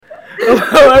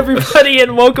Hello, everybody,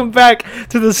 and welcome back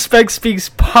to the Spec Speaks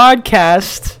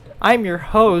podcast. I'm your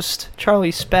host,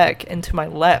 Charlie Speck, and to my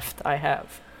left, I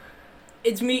have...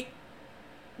 It's me,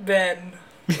 Ben.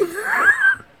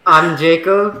 I'm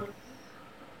Jacob.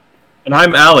 And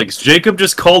I'm Alex. Jacob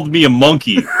just called me a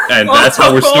monkey, and that's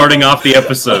how we're starting off the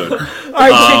episode. All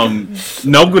right,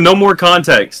 No more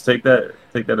context. Take that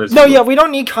as... No, yeah, we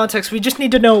don't need context. We just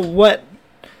need to know what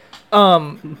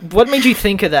made you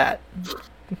think of that?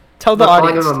 Tell the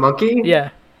calling audience. him a monkey?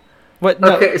 Yeah. What?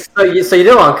 No. Okay, so you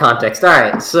don't want context. All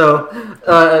right. So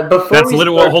before That's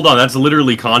literally. Hold on. That's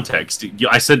literally context.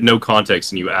 I said no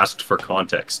context, and you asked for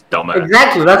context, dumbass.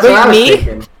 Exactly. That's Wait, what I was me?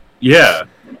 thinking. Yeah.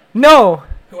 No.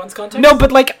 Who wants context? No,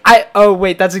 but like Oh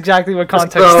wait, that's exactly what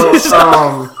context is.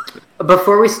 So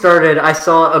before we started, I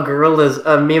saw a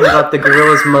meme about the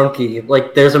gorilla's monkey.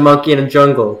 Like there's a monkey in a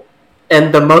jungle,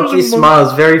 and the monkey smile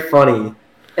is very funny.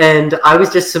 And I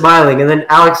was just smiling, and then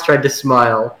Alex tried to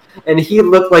smile, and he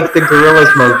looked like the gorilla's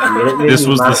monkey. And it made This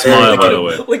me was the laugh smile, very by much. the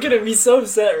way. Look at him. He's so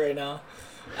upset right now.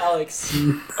 Alex.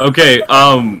 Okay.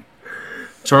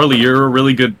 Charlie, you're a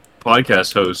really good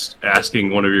podcast host.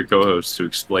 Asking one of your co-hosts to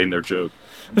explain their joke.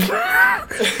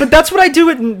 But that's what I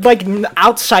do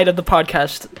outside of the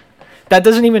podcast.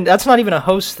 That's not even a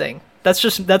host thing. That's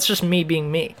just me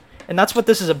being me. And that's what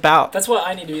this is about. That's why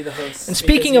I need to be the host. And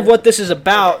speaking of what this is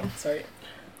about, Okay, sorry.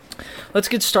 let's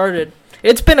get started.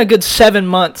 It's been a good 7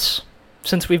 months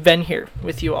since we've been here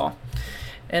with you all.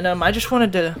 And I just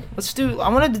wanted to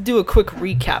do a quick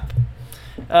recap.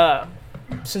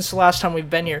 Since the last time we've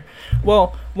been here.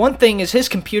 Well, one thing is his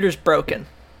computer's broken.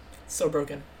 So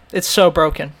broken. It's so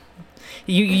broken.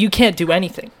 You can't do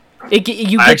anything. I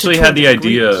actually had the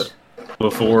idea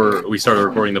before we started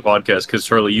recording the podcast, because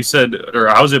Charlie, you said, or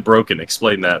how's it broken?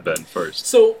 Explain that, Ben, first.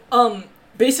 So,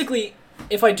 basically,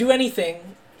 if I do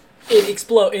anything, it's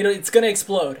gonna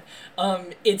explode.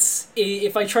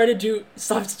 If I try to do...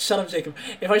 Shut up, Jacob.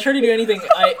 If I try to do anything,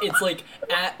 it's like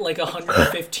at like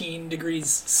 115 degrees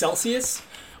Celsius,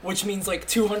 which means like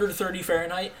 230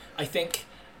 Fahrenheit, I think.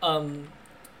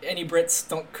 Any Brits,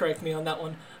 don't correct me on that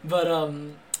one. But,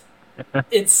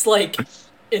 it's like...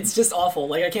 It's just awful.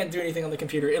 Like, I can't do anything on the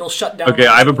computer. It'll shut down. Okay,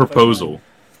 I have a proposal.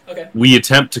 Okay. We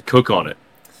attempt to cook on it.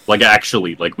 Like,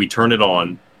 actually, like, we turn it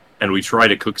on, and we try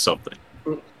to cook something.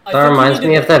 That reminds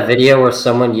me of that video where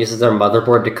someone uses their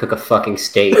motherboard to cook a fucking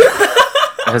steak.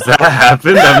 Has that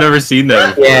happened? I've never seen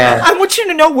that before. Yeah. I want you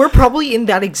to know we're probably in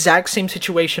that exact same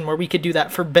situation where we could do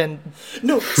that for Ben.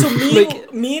 No, so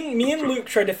me and Luke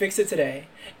tried to fix it today,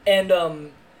 and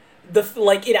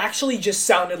it actually just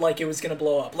sounded like it was gonna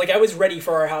blow up. Like I was ready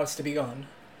for our house to be gone.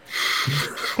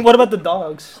 What about the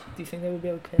dogs? Do you think they would be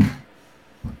okay?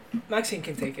 Maxine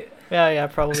can take it. Yeah,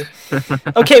 probably.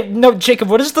 Okay, no, Jacob,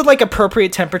 what is the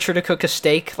appropriate temperature to cook a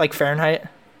steak, like Fahrenheit?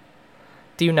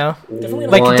 Do you know? Definitely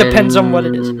Like it depends on what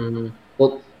it is.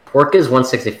 Well, pork is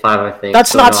 165, I think.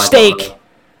 That's so not no, I don't steak. know.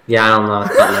 Yeah, I don't know.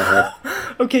 It's not my head.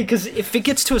 Okay, because if it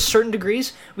gets to a certain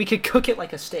degrees, we could cook it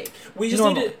like a steak. We just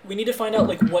need to find out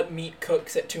like what meat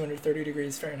cooks at 230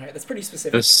 degrees Fahrenheit. That's pretty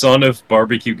specific. The son of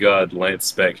barbecue god Lance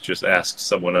Speck just asked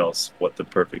someone else what the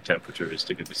perfect temperature is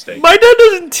to cook a steak. My dad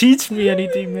doesn't teach me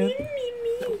anything, man.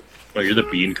 Oh, you're the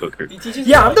bean cooker.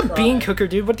 Yeah, I'm the bean cooker,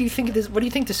 dude. What do you think this? What do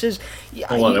you think this is? Yeah,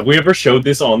 Hold on, have we ever showed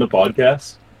this on the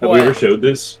podcast? Have we ever showed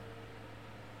this?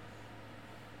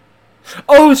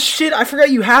 Oh shit! I forgot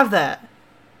you have that.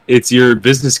 It's your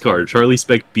business card, Charlie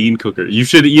Speck Bean Cooker. You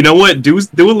should, you know what? Do a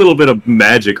little bit of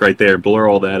magic right there. Blur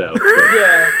all that out.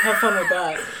 Yeah, have fun with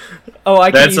that. Oh,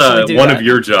 I can That's easily do one that. of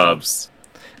your jobs.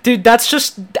 Dude, that's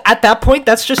just at that point.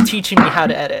 That's just teaching me how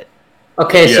to edit.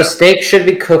 Okay, Yeah. so steak should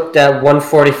be cooked at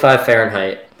 145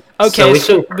 Fahrenheit. Okay,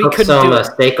 so we couldn't some do it.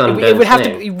 steak on It would Ben's have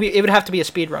thing. to. It would have to be a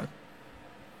speed run.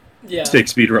 Yeah. Steak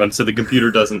speed run so the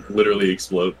computer doesn't literally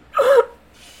explode.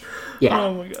 Yeah.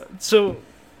 Oh my god. So,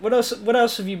 what else? What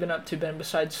else have you been up to, Ben?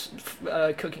 Besides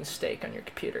cooking steak on your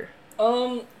computer?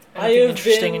 I Anything have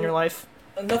interesting been... in your life?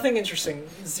 Nothing interesting.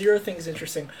 Zero things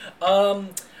interesting.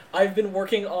 I've been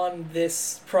working on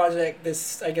this project,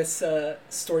 this, I guess,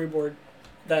 storyboard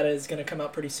that is going to come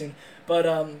out pretty soon. But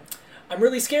I'm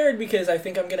really scared because I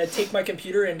think I'm going to take my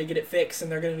computer in to get it fixed,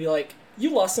 and they're going to be like, you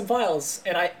lost some files.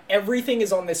 And everything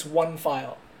is on this one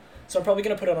file. So I'm probably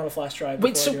going to put it on a flash drive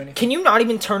before Wait, I do so anything. can you not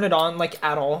even turn it on,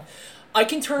 at all? I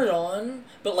can turn it on,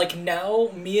 but, now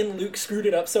me and Luke screwed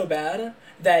it up so bad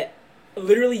that...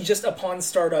 Literally just upon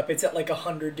startup, it's at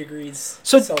 100 degrees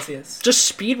Celsius. Just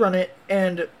speed run it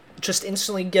and just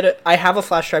instantly get it. I have a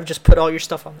flash drive. Just put all your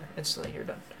stuff on there instantly. You're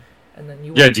done. and then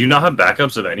you. Yeah, do you not have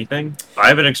backups of anything? I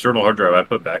have an external hard drive. I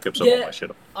put backups of all Yeah. my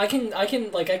shit on. I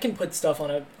can put stuff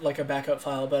on a backup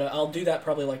file, but I'll do that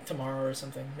probably like tomorrow or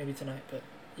something, maybe tonight. But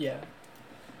yeah,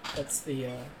 that's the.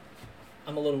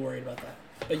 I'm a little worried about that,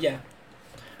 but yeah,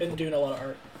 been doing a lot of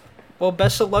art. Well,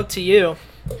 best of luck to you.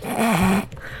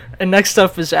 And next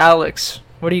up is Alex.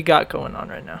 What do you got going on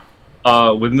right now?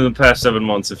 Within the past 7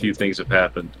 months, a few things have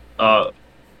happened. I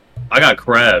got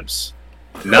crabs,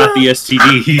 not the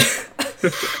STD.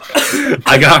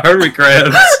 I got hermit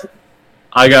crabs.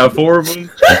 I got 4 of them.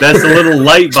 That's a little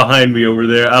light behind me over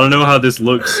there. I don't know how this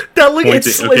looks. That look, Point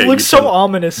it okay, looks so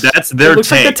ominous. That's their it looks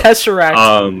tank. like the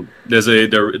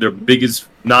Tesseract. Their biggest,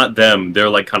 not them. They're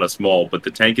like kind of small, but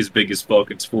the tank is big as fuck.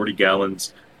 It's 40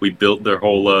 gallons. We built their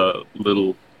whole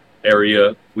little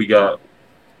area. We got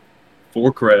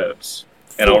 4 crabs,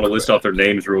 and I want to list off their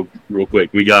names real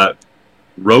quick. We got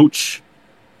Roach,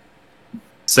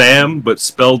 Sam, but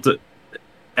spelled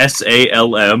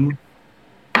SALM.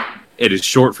 It is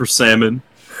short for salmon.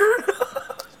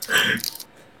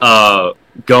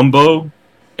 Gumbo,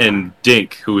 and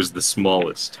Dink, who is the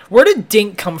smallest. Where did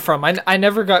Dink come from? I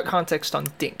never got context on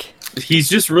Dink. He's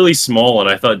just really small, and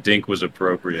I thought Dink was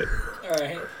appropriate.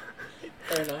 Alright.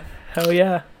 Fair enough. Hell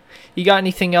yeah. You got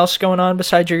anything else going on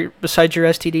besides your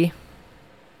STD?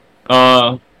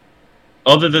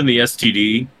 Other than the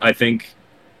STD, I think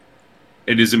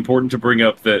it is important to bring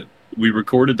up that we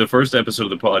recorded the first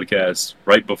episode of the podcast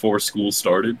right before school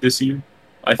started this year.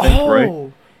 I think,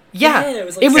 right? Yeah. It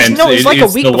was like It was And no, it was like a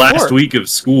it's week the before. last week of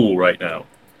school right now.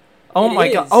 Oh It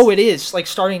my god. is. Oh, it is like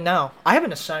starting now. I have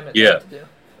an assignment Yeah. to do.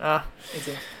 Ah, Me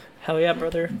too. hell yeah,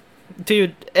 brother.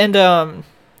 Dude, and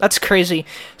that's crazy.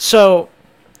 So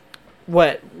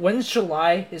when's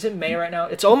July? Is it May right now?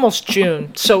 It's almost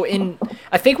June. So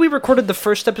I think we recorded the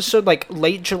first episode like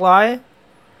late July.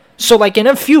 So like in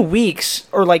a few weeks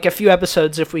or like a few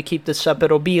episodes if we keep this up,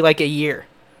 it'll be like a year.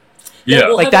 Yeah.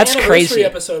 We'll Like, have that's an anniversary crazy.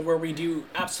 episode where we do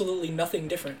absolutely nothing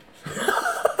different.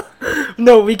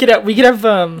 No, we could have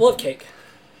We'll have cake.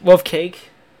 we'll have cake.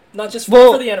 Not just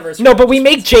Well, for the anniversary. No, but we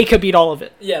make Jacob eat all of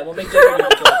it Yeah, we'll make Jacob eat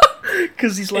cake.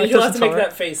 because he's And like he'll have to make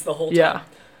that face the whole time. Yeah.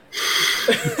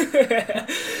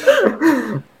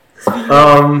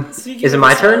 Speaking Is it of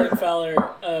my Smiling turn? Fowler,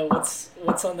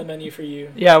 what's on the menu for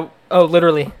you? Yeah. Oh,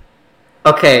 literally.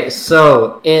 Okay,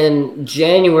 so in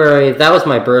January, that was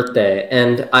my birthday,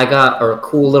 and I got a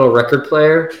cool little record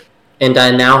player, and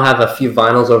I now have a few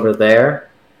vinyls over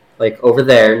there, like over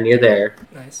there, near there.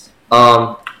 Nice.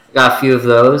 Got a few of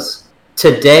those.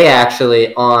 Today,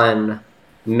 actually, on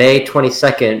May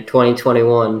 22nd,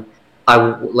 2021,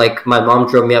 my mom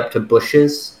drove me up to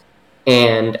Bush's,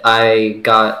 and I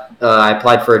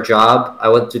applied for a job. I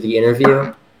went through the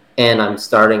interview, and I'm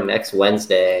starting next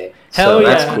Wednesday. Hell so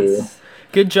yeah. that's cool.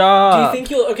 Good Do job. you think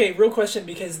you'll real question,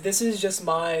 because this is just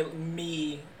my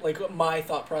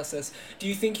thought process. Do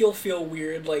you think you'll feel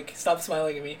weird, like, stop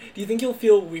smiling at me. Do you think you'll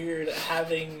feel weird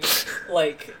having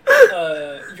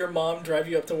your mom drive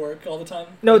you up to work all the time?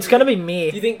 No, it's gonna be Do you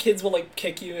me. think kids will like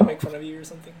kick you and make fun of you or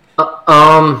something?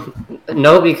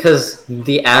 No, because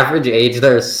the average age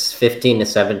there is 15 to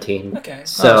 17. Okay.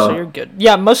 So you're good.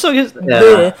 Yeah, most of those,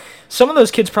 Yeah. some of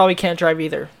those kids probably can't drive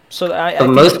either. So I But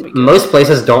think most it'll be good. most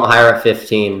places don't hire at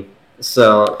 15.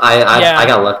 So Yeah. I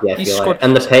got lucky, I You feel scored- like.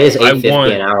 And the pay is I $8.50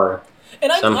 want- an hour.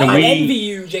 And I Something. envy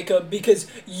you, Jacob, because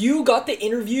you got the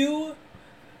interview.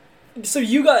 So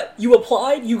you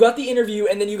applied, you got the interview,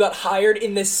 and then you got hired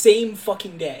in the same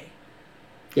fucking day.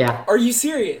 Yeah. Are you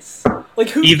serious? Like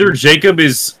who? Either Jacob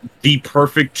is the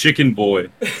perfect chicken boy,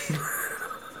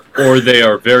 or they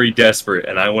are very desperate,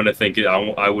 and I want to think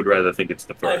I would rather think it's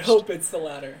the I first. hope it's the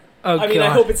latter. Oh, I mean, God.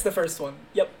 I hope it's the first one.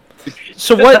 Yep.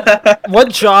 So what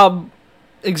job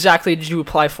exactly did you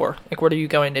apply for? Like, what are you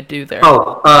going to do there?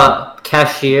 Oh,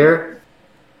 cashier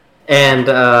and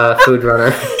food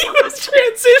runner. You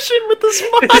transition with the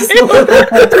smile.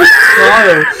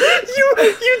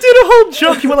 you did a whole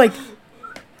jump. You went like,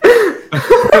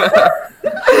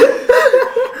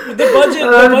 The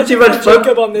budget too for much fun.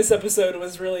 Jacob on this episode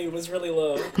was really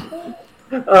low.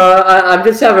 I'm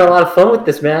just having a lot of fun with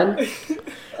this, man.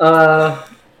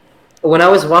 When I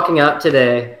was walking out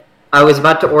today, I was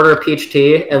about to order a peach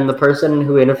tea, and the person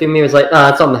who interviewed me was like,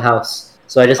 it's on the house.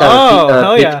 So I just have Oh,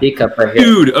 hell a peach yeah. tea cup right here.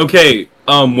 Dude, okay.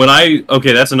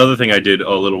 That's another thing I did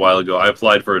a little while ago. I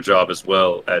applied for a job as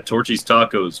well at Torchy's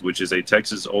Tacos, which is a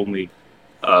Texas only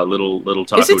little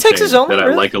taco Is it Texas chain only, that I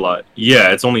really? like a lot.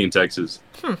 Yeah, it's only in Texas.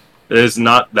 There's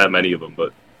not that many of them,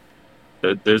 but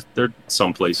there's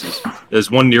some places. There's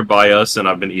one nearby us, and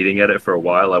I've been eating at it for a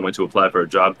while. I went to apply for a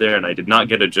job there, and I did not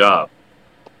get a job.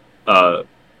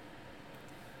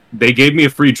 they gave me a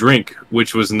free drink,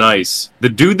 which was nice. The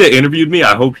dude that interviewed me,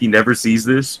 I hope he never sees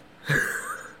this.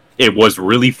 It was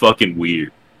really fucking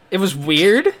weird. It was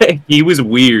weird? He was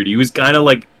weird. He was kind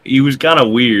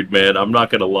of weird, man. I'm not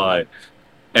gonna lie.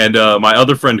 And my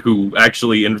other friend who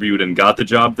actually interviewed and got the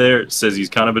job there says he's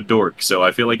kind of a dork. So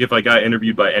I feel like if I got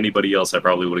interviewed by anybody else, I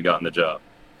probably would have gotten the job.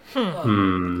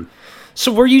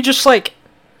 So were you just like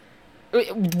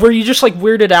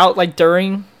weirded out like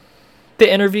during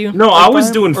the interview? No, like, I was by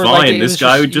him? doing Or, fine. like, it This was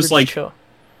guy you would just were like chill?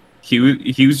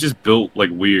 he was just built like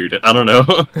weird. I don't know.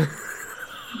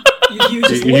 You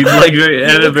just He look- like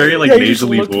had a very like Yeah, you just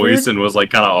nasally looked voice weird. and was like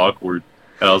kind of awkward.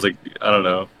 And I was like, I don't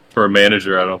know. For a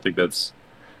manager, I don't think that's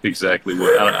exactly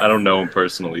what. I don't know him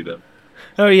personally though.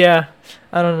 Oh yeah,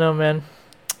 I don't know, man.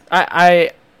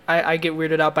 I get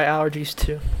weirded out by allergies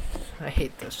too. I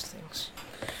hate those things.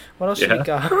 What else do we Yeah.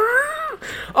 got?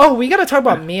 Oh, we gotta talk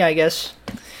about me, I guess.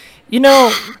 You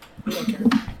know, We don't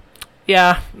care.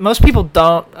 yeah, most people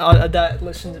don't that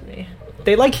listen to me.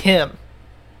 They like him.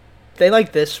 They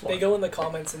like this They one. go in the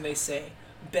comments and they say,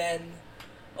 Ben,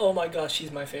 oh my gosh,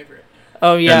 he's my favorite.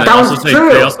 Oh And yeah. they That also was say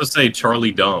true. they also say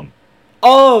Charlie Dumb.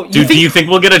 Oh, Dude, do you think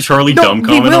we'll get a Charlie no, Dumb we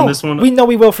comment will. on this one? We know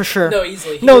we will for sure. No,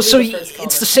 easily. He No, would be so the first it's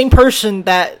comment. the same person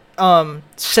that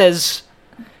says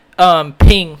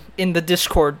ping in the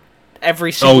Discord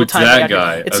every single it's time. that we add him.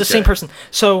 guy. It's the Okay. same person.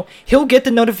 So he'll get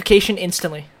the notification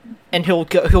instantly, and he'll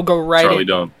go right Charlie in.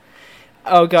 Dumb.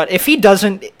 Oh god, if he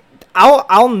doesn't,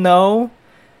 I'll know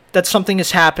that something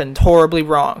has happened horribly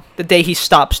wrong the day he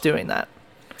stops doing that.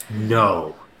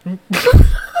 No.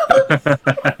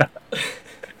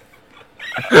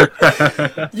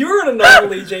 You were an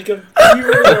anomaly, Jacob. You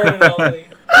were an anomaly.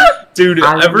 Dude,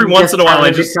 I'm every once just in a while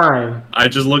having a good time. I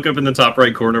just look up in the top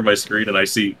right corner of my screen and I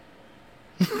see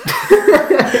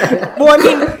Well, I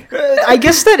mean, I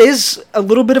guess that is a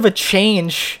little bit of a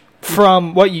change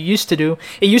from what you used to do.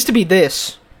 It used to be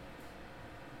this.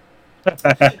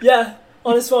 Yeah,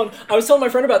 on his phone. I was telling my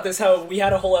friend about this, how we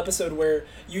had a whole episode where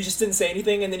you just didn't say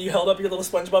anything and then you held up your little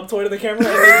SpongeBob toy to the camera and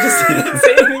then you just didn't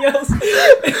say anything else.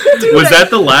 Was that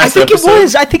the I last think episode? it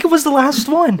was. I think it was the last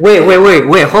one. Wait,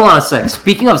 hold on a sec.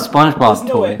 Speaking of SpongeBob There's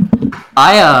no toy, way.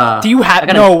 Do you have I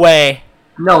gotta- no way?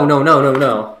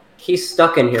 No. He's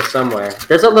stuck in here somewhere.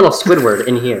 There's a little Squidward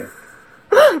in here.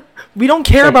 We don't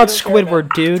care Hey, about we don't care about-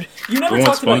 Squidward, dude. You never We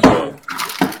want talked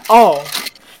about you. Oh.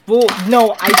 Well,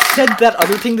 no, I said that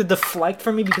other thing to deflect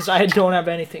from me because I don't have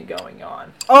anything going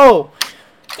on. Oh.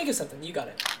 Think of something. You got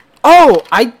it. Oh,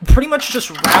 I pretty much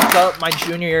just wrapped up my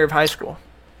junior year of high school.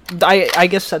 I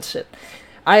guess that's it.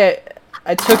 I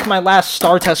took my last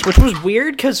STAR test, which was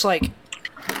weird because, like,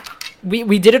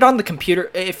 we did it on the computer.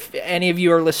 If any of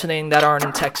you are listening that aren't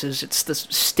in Texas, it's the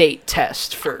state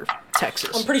test for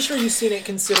Texas. I'm pretty sure you've seen it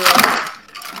considering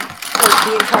like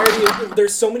the entirety of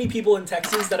there's so many people in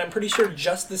Texas that I'm pretty sure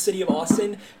just the city of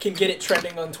Austin can get it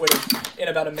trending on Twitter in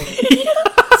about a minute.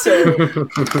 So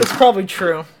That's probably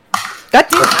true. That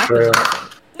did happen. True.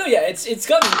 no, yeah, it's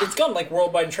gotten like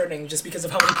worldwide trending just because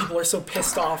of how many people are so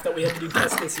pissed off that we had to do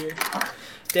tests this year.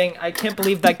 Dang, I can't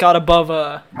believe that got above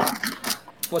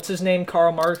what's his name?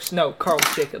 Karl Marx? No, Carl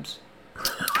Jacobs.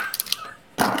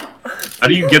 How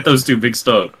do you get those two mixed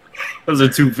up? Those are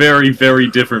two very, very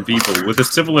different people with a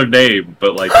similar name,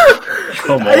 but like,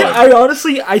 come on. I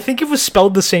honestly, I think it was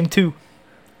spelled the same too.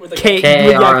 With like,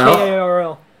 K-A-R-L?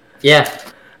 K-A-R-L. Yeah.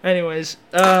 Anyways,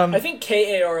 I think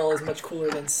KARL is much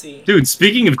cooler than C. Dude,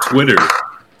 speaking of Twitter,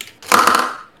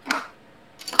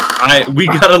 we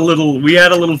had a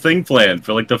little thing planned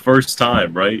for like the first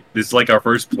time, right? This is like our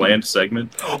first planned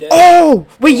segment. Oh, we did? oh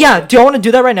wait, yeah. Do you want to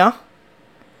do that right now?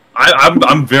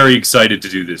 I'm very excited to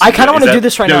do this. I kinda Is wanna that- do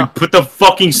this right no, now. Put the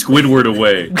fucking Squidward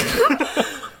away.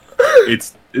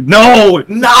 It's no.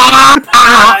 No,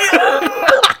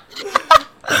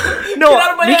 Get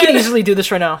out of my we can head. easily do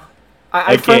this right now.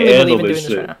 I can't firmly believe handle in doing this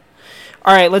this right shit. now.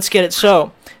 All right, let's get it.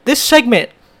 So this segment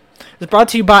is brought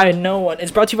to you by no one.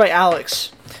 It's brought to you by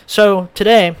Alex. So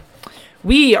today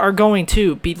we are going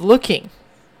to be looking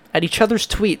at each other's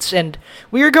tweets, and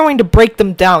we are going to break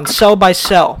them down cell by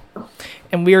cell,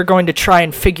 and we are going to try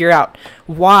and figure out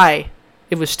why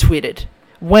it was tweeted,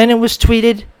 when it was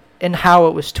tweeted, and how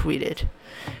it was tweeted.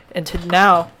 And to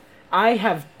now, I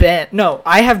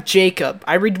have Jacob.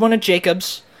 I read one of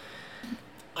Jacob's.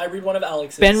 I read one of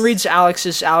Alex's. Ben reads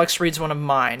Alex's. Alex reads one of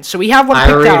mine. So we have one I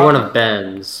picked read out. one of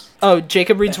Ben's. Oh,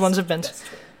 Jacob reads Best- ones of Ben's. best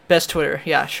Twitter. Best Twitter.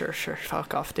 Yeah, sure.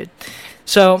 Fuck off, dude.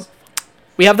 So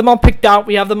we have them all picked out.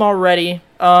 We have them all ready.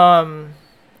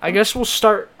 I guess we'll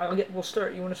start. We'll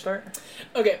start. You want to start?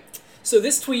 Okay, so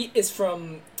this tweet is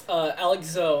from Alex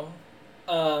Zoe,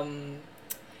 and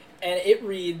it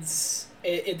reads,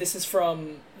 This is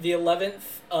from the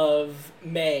 11th of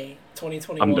May,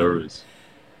 2021. I'm nervous.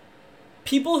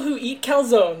 People who eat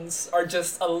calzones are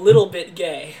just a little bit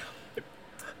gay.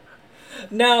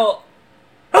 Now,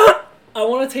 I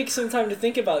want to take some time to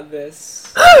think about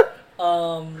this.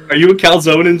 Are you a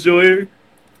calzone enjoyer?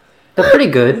 They're pretty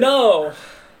good. No.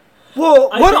 Well,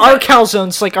 I what think are that-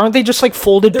 calzones? Like, aren't they just like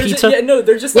folded They're pizza?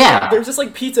 they're just like, Yeah. they're just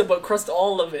like pizza, but crust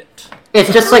all of it.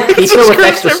 It's just like pizza just with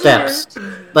crust extra everywhere. steps.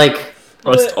 Like,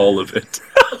 Trust But- all of it.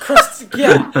 Crust,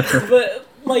 yeah, but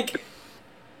like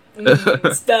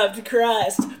stuffed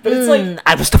crust. But it's like,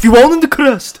 I will stuff you all in the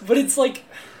crust. but it's like,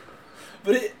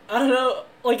 I don't know.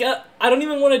 Like, I don't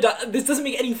even want to. This doesn't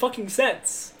make any fucking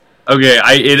sense. Okay,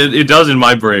 it does in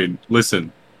my brain.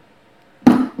 Listen.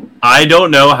 I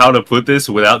don't know how to put this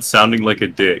without sounding like a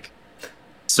dick.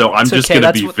 So I'm It's just okay, gonna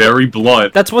that's be what- very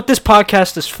blunt. That's what this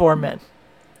podcast is for, man.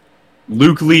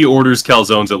 Luke Lee orders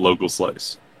calzones at Local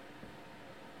Slice.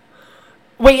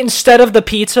 Wait, instead of the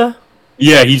pizza?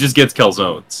 Yeah, he just gets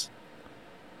calzones.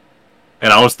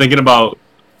 And I was thinking about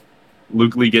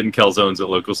Luke Lee getting calzones at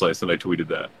Local Slice, and I tweeted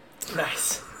that.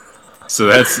 Nice. So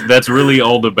that's really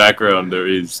all the background there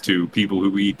is to people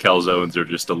who eat calzones are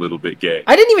just a little bit gay.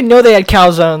 I didn't even know they had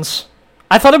calzones.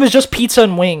 I thought it was just pizza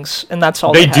and wings, and that's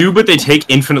all They had. do, but they take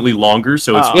infinitely longer,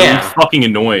 so it's Oh. really Yeah. fucking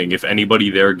annoying if anybody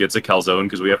there gets a calzone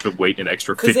because we have to wait an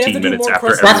extra 'Cause they have to 15 do minutes more after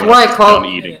crust. That's everyone why I else is call- done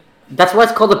eating. that's why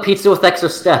it's called a pizza with extra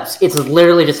steps. It's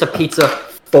literally just a pizza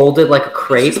folded like a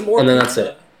crepe, Just more and then that's pizza.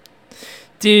 it.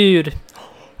 Dude.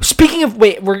 Speaking of,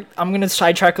 wait, I'm gonna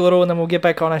sidetrack a little and then we'll get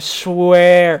back on, I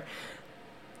swear.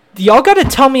 Y'all gotta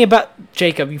tell me about,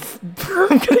 Jacob,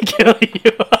 I'm gonna kill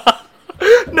you.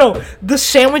 No, the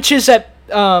sandwiches at,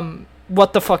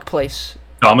 what the fuck place?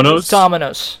 Domino's?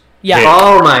 Domino's. Yeah. Yeah.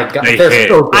 Oh my god, They they're hit.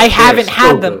 so good. I They're haven't so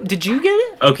had them. good. Did you get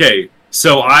it? Okay,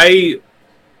 so I...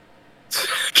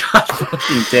 God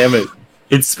fucking damn it.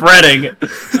 It's spreading.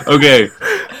 Okay,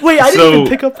 Wait, I didn't So- even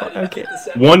pick up on. Okay.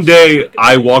 one day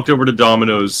I walked over to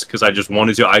Domino's because I just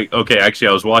wanted to. Actually,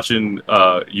 I was watching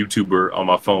YouTuber on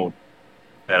my phone,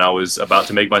 and I was about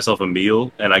to make myself a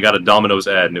meal, and I got a Domino's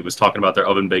ad, and it was talking about their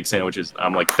oven baked sandwiches.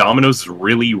 I'm like, Domino's is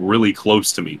really, really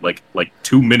close to me, like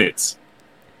 2 minutes.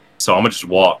 So I'm gonna just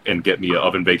walk and get me an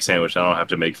oven baked sandwich. I don't have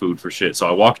to make food for shit. So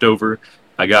I walked over.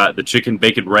 I got the chicken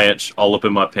bacon ranch all up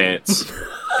in my pants,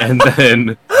 and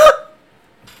then.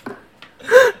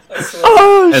 I swear.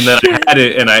 Oh, And then shit. I had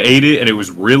it and I ate it and it was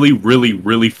really, really,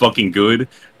 really fucking good.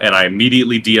 And I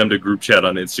immediately DM'd a group chat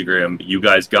on Instagram. You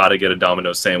guys gotta get a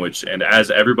Domino's sandwich. And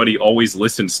as everybody always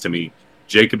listens to me,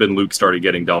 Jacob and Luke started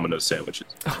getting Domino's sandwiches.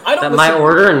 I don't My listen-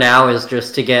 order now is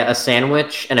just to get a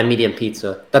sandwich and a medium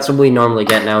pizza. That's what we normally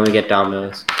get now when we get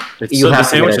Domino's. It's You the have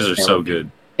to get a sandwiches are so sandwich.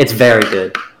 good. It's very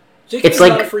good. Jacob It's is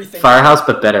not a like free thinker. Firehouse,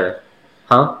 but better.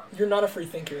 Huh? You're not a free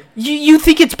thinker. You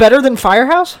think it's better than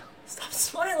Firehouse? Stop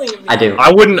smiling at me. I do. I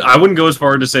wouldn't go as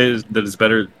far to say that it's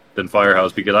better than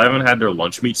Firehouse because I haven't had their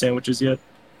lunch meat sandwiches yet.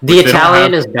 The They don't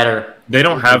Italian have- is better. They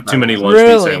don't have too many lunch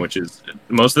Really? meat sandwiches.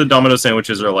 Most of the Domino's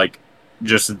sandwiches are like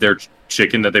just their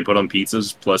chicken that they put on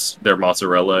pizzas plus their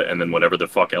mozzarella and then whatever the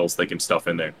fuck else they can stuff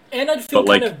in there. And I'd feel But,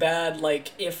 like- kind of bad,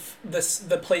 like, if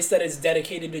the place that is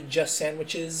dedicated to just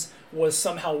sandwiches was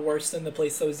somehow worse than the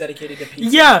place that was dedicated to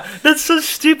pizza. Yeah, that's so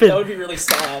stupid. That would be really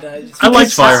sad. I like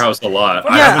Because- Firehouse a lot.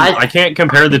 Yeah, I can't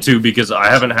compare the two because I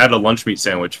haven't had a lunch meat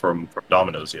sandwich from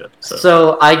Domino's yet. So.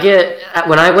 So I get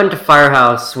when I went to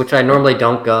Firehouse, which I normally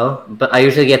don't go, but I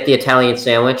usually get the Italian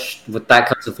sandwich. With that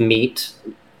comes with meat,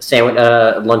 sandwich,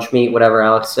 lunch meat, whatever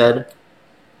Alex said,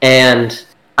 and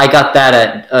I got that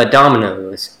at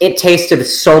Domino's. It tasted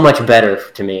so much better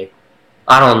to me.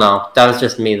 I don't know. That was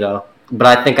just me though, but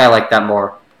I think I like that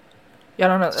more. Yeah, I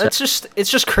don't know. It's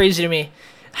just crazy to me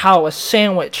how a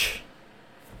sandwich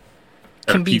At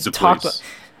a can be pizza talked place.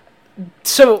 about.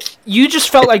 So you just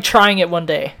felt like trying it one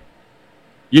day.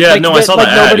 Yeah, Like, no, I saw like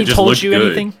the ad. nobody It just told looked you good.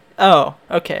 anything. Oh,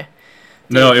 okay.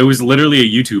 No, it was literally a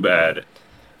YouTube ad.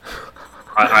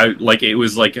 I like it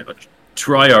was like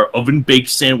try our oven baked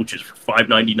sandwiches for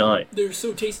 $5.99. They're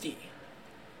so tasty.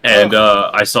 And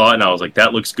I saw it and I was like,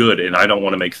 that looks good, and I don't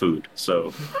want to make food,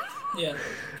 so Yeah.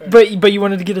 But you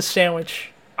wanted to get a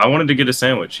sandwich. I wanted to get a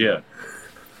sandwich. Yeah.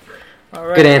 All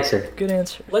right. Good answer. Good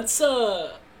answer. Let's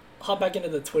hop back into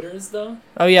the Twitters though.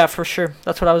 Oh yeah, for sure.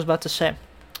 That's what I was about to say.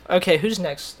 Okay, who's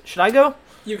next? Should I go?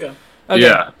 You go. Okay.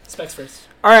 Yeah. Specs first.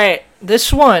 All right.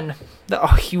 This one.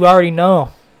 Oh, you already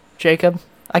know, Jacob.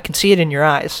 I can see it in your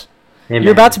eyes.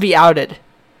 You're about to be outed.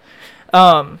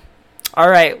 All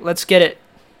right. Let's get it.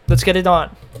 Let's get it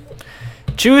on.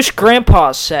 Jewish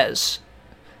Grandpa says,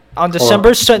 on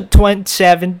December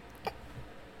 27.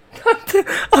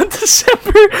 on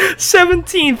December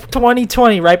 17th,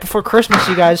 2020, right before Christmas,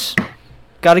 you guys.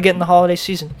 Got to get in the holiday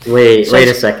season. Wait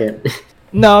a second.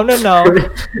 No.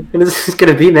 When is this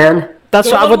gonna be, man? That's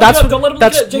Don't what let him look it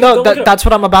up. Jacob, don't look it up. that's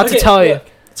what I'm about to Okay, tell you. look.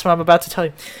 That's what I'm about to tell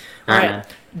you. All right.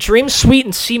 Dream Suite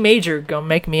in C major gonna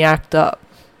make me act up.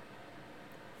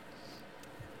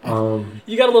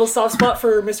 You got a little soft spot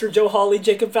for Mr. Joe Hawley,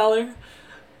 Jacob Fowler?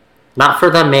 Not for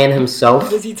the man himself,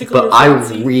 Does he tickle but your I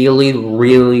fancy? really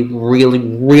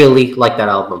like that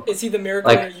album. Is he the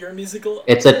Miracle Like- in Your Musical?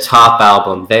 It's a top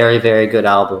album, very good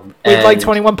album. Wait, like And,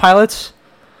 21 Pilots?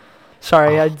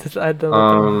 Sorry, I had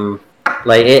to.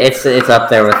 like it's up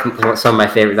there with some of my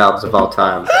favorite albums of all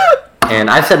time. And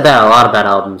I've said that a lot about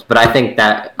albums, but I think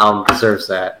that album deserves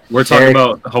that. We're talking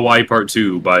about Hawaii Part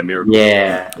 2 by Miracle.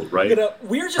 Yeah. Right?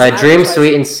 We're just Dream advertising.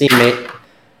 Suite and C major.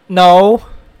 No.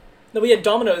 No, we had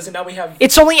Domino's, and now we have...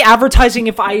 It's only advertising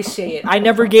if I say it. I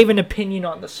never gave an opinion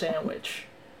on the sandwich.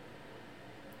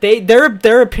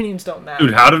 Their opinions don't matter.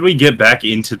 Dude, how did we get back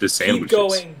into the Keep sandwiches?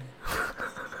 going.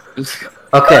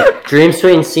 Okay, Dream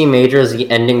Suite in C major is the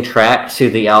ending track to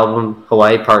the album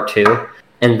Hawaii Part 2.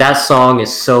 And that song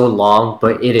is so long,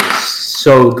 but it is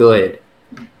so good.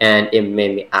 And it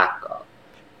made me act up.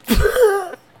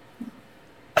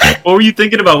 What were you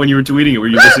thinking about when you were tweeting it? Were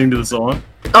you listening to the song?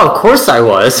 Oh, of course I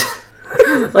was.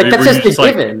 Like, that's Were just you a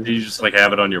given. Did you just like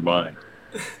have it on your mind?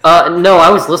 No, I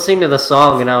was listening to the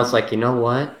song and I was like, you know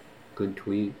what? Good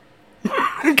tweet.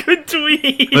 Good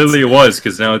tweet. Clearly it was,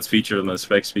 because now it's featured on the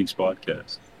Spec Speaks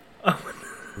podcast.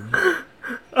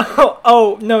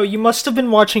 Oh, no, you must have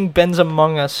been watching Ben's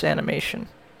Among Us animation.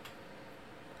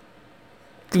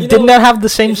 You Didn't know, that have the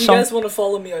same If you song? guys want to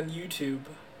follow me on YouTube,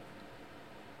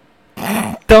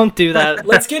 Don't do that.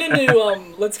 let's get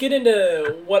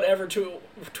into whatever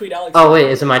tweet Alex. Oh, wait,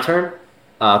 is it my turn?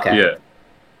 Okay.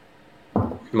 Yeah.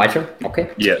 My turn?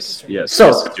 Okay. Yes. So, yes,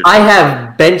 it's your I turn.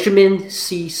 have Benjamin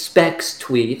C. Speck's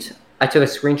tweet. I took a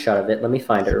screenshot of it. Let me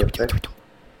find it real quick.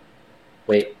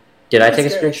 Wait, did I take a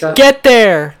screenshot? Get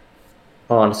there.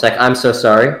 Hold on a sec. I'm so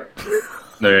sorry.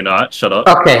 No, you're not. Shut up.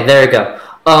 Okay, there we go.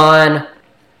 On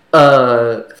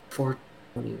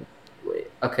 420.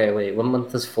 Wait, what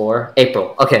month is 4?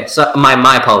 April. Okay, so my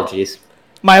apologies.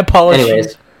 My apologies.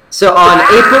 Anyways, so on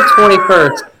April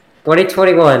 21st,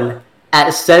 2021, at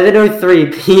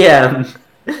 7:03 p.m.,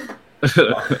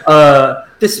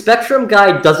 the Spectrum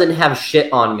guy doesn't have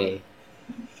shit on me.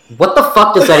 What the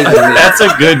fuck does that even mean? That's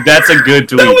a good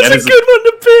tweet. That was That a is good one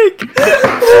to pick.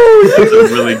 Oh, that's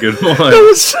a really good one. that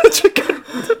was such a good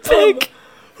one to pick.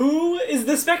 Who is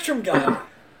the Spectrum guy?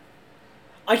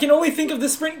 I can only think of the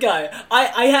Sprint guy.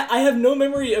 I have no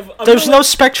memory of. There's no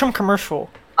Spectrum commercial.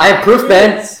 I have proof,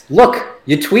 Ben. Look,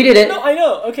 you tweeted it. No, I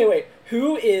know. Okay, wait.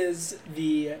 Who is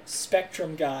the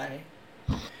Spectrum guy?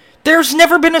 There's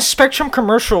never been a Spectrum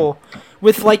commercial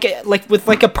with like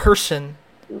a person.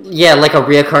 Yeah, like a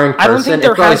reoccurring person. I don't think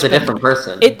there it's always has a been. different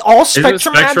person. All Isn't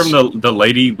Spectrum Spectrum ads. the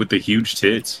lady with the huge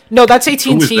tits? No, that's Who is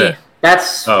AT&T. that?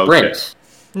 That's Oh, okay. Sprint,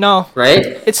 No, right?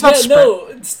 it's not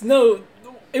Sprint. No.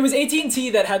 It was AT&T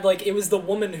that had it was the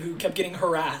woman who kept getting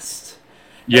harassed.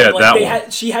 Yeah, And, that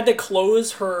one. She had to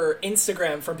close her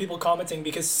Instagram from people commenting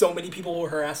because so many people were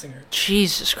harassing her.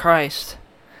 Jesus Christ.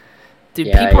 Dude,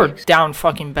 Yeah, people are yikes. down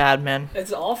fucking bad, man.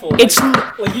 It's awful. It's-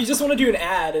 like you just want to do an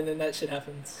ad and then that shit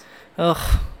happens.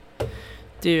 Ugh.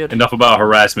 Dude. Enough about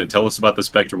harassment. Tell us about the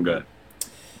Spectrum guy.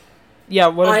 Yeah,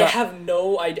 what I about... have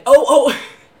no idea. Oh.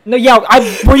 No, yeah,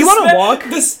 were you on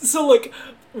a Spe- walk?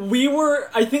 we were.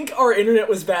 I think our internet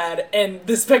was bad, and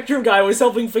the Spectrum guy was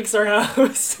helping fix our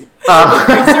house. Fix our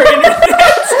internet.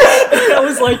 And I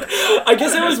was like, I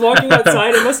guess I was walking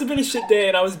outside. It must have been a shit day,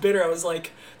 and I was bitter. I was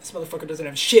like, this motherfucker doesn't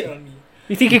have shit on me.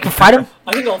 You think you can fight him?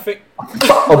 I think I'll fix.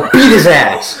 Oh, beat his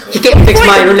ass. He can't fix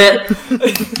my internet.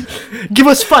 Give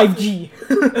us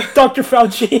 5G. Dr.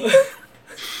 Fauci.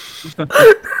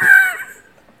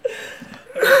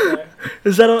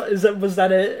 Was that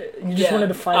it? You just wanted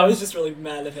to fight him? I was just really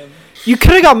mad at him. You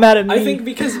could have got mad at me. I think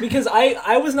because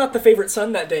I was not the favorite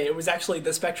son that day. It was actually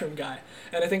the Spectrum guy,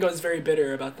 and I think I was very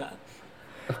bitter about that.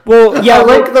 Well, yeah, I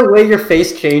like the way your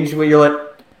face changed when you're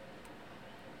like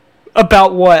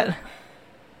about what?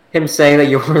 him saying that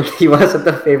he wasn't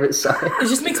the favorite son. It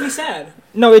just makes me sad.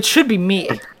 No, it should be me.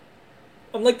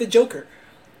 I'm like the Joker.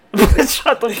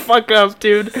 Shut the fuck up,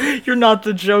 dude. You're not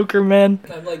the Joker, man.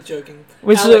 I'm like joking.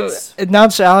 Wait, Alex, now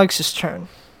it's Alex's turn.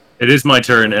 It is my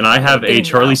turn, and I have a Damn,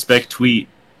 Charlie Alex. Speck tweet.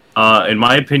 In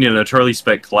my opinion, a Charlie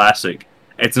Speck classic.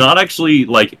 It's not actually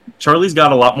like Charlie's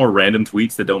got a lot more random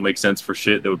tweets that don't make sense for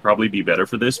shit that would probably be better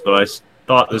for this, but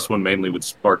thought this one mainly would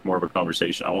spark more of a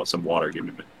conversation. I want some water. Give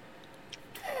me a minute.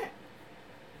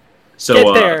 So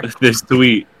Get there. this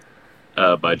tweet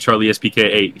by Charlie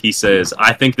SPK8, he says,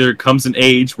 "I think there comes an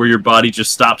age where your body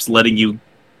just stops letting you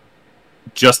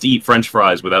just eat French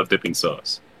fries without dipping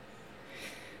sauce."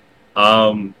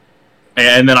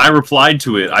 And then I replied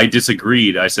to it. I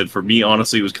disagreed. I said, for me,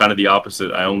 honestly, it was kind of the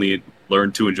opposite. I only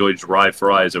learned to enjoy dry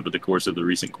fries over the course of the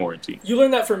recent quarantine. You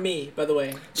learned that from me, by the way.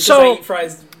 Because So- I eat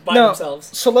fries by themselves.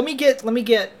 So let me get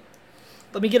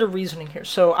a reasoning here.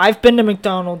 So I've been to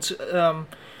McDonald's.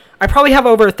 I probably have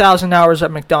over 1,000 hours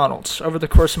at McDonald's over the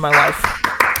course of my life.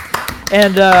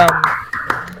 And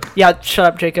yeah, shut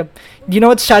up, Jacob. You know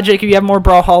what's sad, Jacob? You have more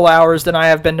Brawlhalla hours than I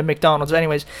have been to McDonald's.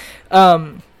 Anyways,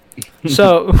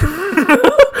 so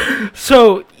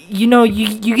so you know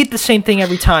you get the same thing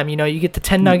every time. You know, you get the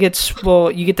 10 nuggets. Well,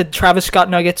 you get the Travis Scott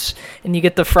nuggets, and you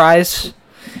get the fries.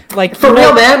 Like For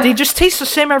real, man. They just taste the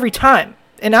same every time.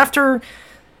 And after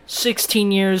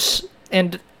 16 years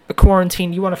and a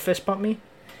quarantine, you want to fist bump me?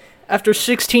 After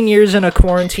 16 years in a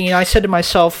quarantine, I said to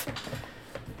myself,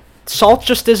 salt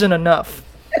just isn't enough.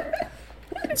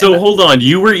 So hold on,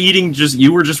 you were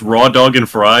just raw dog and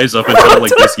fries up until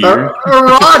like this year?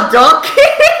 Raw dog.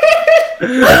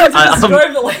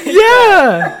 Describe it like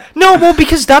Yeah. No, well,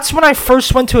 because that's when I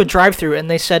first went to a drive-thru and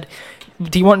they said,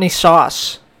 "Do you want any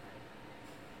sauce?"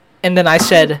 And then I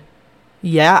said,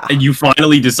 "Yeah." And you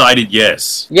finally decided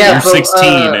yes. Yeah, You're but,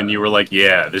 16 and you were like,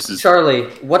 yeah, this is Charlie,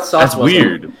 what sauce that's was it?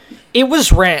 weird. It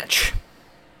was ranch.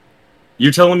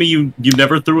 You're telling me you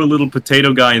never threw a little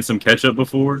potato guy in some ketchup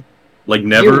before? Like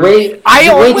never? You wait. I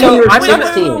you wait only- till you're I'm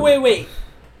not- 16. Wait.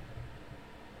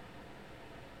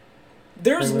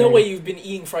 There's no way you've been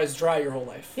eating fries dry your whole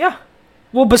life. Yeah.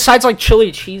 Well, besides like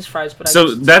chili cheese fries, but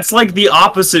So that's like the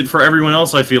opposite for everyone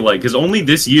else, I feel like. Because only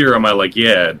this year am I like,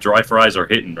 yeah, dry fries are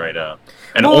hitting right now.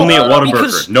 And Well, only at Whataburger.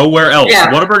 because- Nowhere else.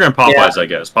 Yeah. Whataburger and Popeyes, Yeah. I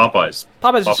guess. Popeyes.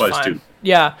 Popeyes is Popeyes fine. too.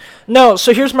 Yeah. No,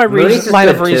 so here's my Moody's is line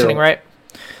of good, reasoning, too. right?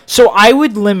 So I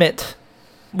would limit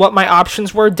what my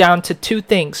options were down to two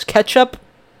things: ketchup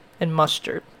and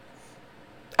mustard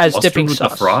as Mustard dipping with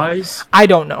sauce. the fries? I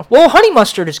don't know. Well, honey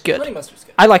mustard is good. Honey mustard's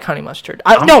good. I like honey mustard.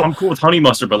 I'm cool with honey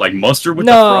mustard, but like mustard with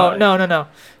the fries? No.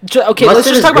 Okay, let's Mustard just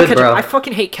is talk about good, ketchup. bro. I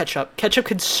fucking hate ketchup. Ketchup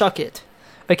could suck it.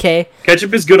 Okay?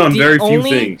 Ketchup is good on The very few only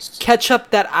things. ketchup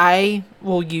that I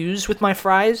will use with my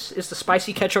fries is the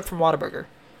spicy ketchup from Whataburger.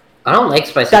 I don't like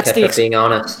spicy That's the ketchup, being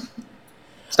honest.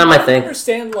 It's not my I don't thing.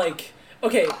 understand, like,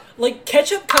 okay, like,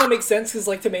 ketchup kind of makes sense because,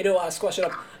 like, tomato, squash it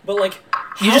up, but, like,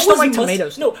 You how just don't was like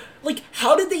tomatoes. No, like,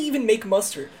 how did they even make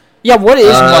mustard? Yeah, what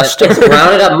is mustard? It's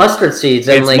grounded up mustard seeds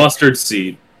and It's like mustard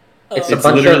seed. It's Oh, a It's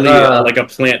bunch of, literally like a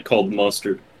plant called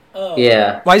mustard. oh.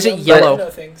 yeah, Why is it But- yellow? No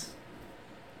things.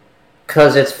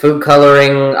 because it's food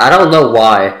coloring. I don't know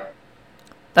why.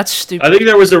 That's stupid. I think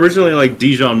there was originally like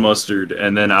Dijon mustard,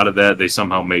 and then out of that they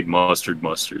somehow made mustard,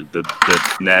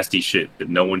 the nasty shit that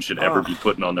no one should ever Ugh. be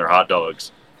putting on their hot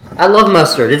dogs. I love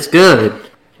mustard. It's good.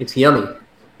 It's yummy.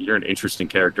 You're an interesting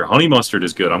character. Honey mustard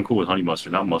is good. I'm cool with honey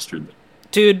mustard, not mustard.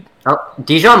 Dude,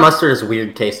 Dijon mustard is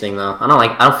weird tasting though. I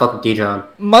don't fuck with Dijon.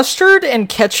 mustard and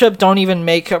ketchup don't even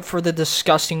make up for the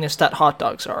disgustingness that hot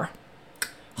dogs are.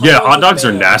 Yeah, hot dogs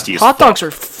are with nasty as Hot fuck. dogs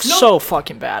are so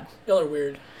fucking bad. Y'all are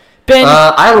weird. Ben,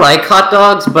 I like hot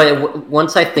dogs, but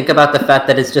once I think about the fact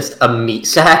that it's just a meat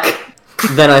sack,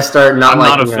 then I start not I'm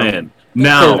not a liking them. fan.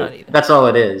 Now, Not either. That's all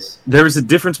it is. there's a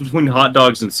difference between hot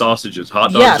dogs and sausages.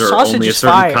 Hot Yeah, dogs are sausage only a is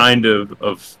certain fire. kind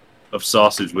of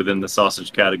sausage within the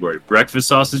sausage category. Breakfast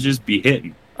sausages be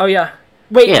hitting. oh yeah.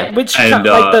 Wait, Yeah. which And,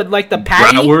 like the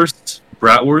patty?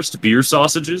 Bratwurst, beer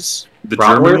sausages, the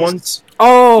Bratwurst? German ones.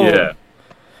 Oh, Yeah,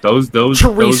 those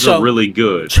Chorizo. are really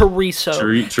good. chorizo.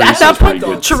 Chorizo's At that pretty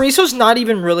point, good. chorizo's not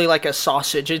even really like a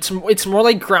sausage. It's more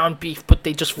like ground beef, but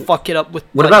they just fuck it up with.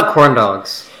 What like, about corn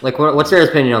dogs? Like, what's your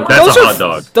opinion on corn That's Those a are hot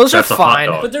dog. those are That's a hot fine.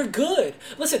 dog. But they're good.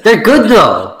 Listen, They're good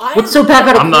though. I What's so bad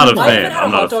about a I'm not corn a dog? I haven't fan. had I'm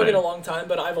a not hot a dog in fan. a long time,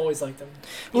 but I've always liked them.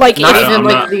 Like Not if, even I'm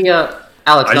like not- the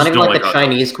Alex. I Not just even don't like like the hot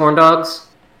Chinese corn dogs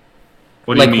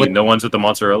What do you like mean? with- No ones with the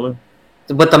mozzarella?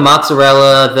 with the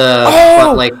mozzarella.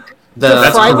 Oh! Like the.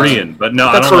 That's fried- Korean, but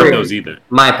no, That's I don't like Korean. those either.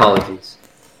 My apologies.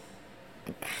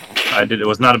 I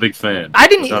was not a big fan. I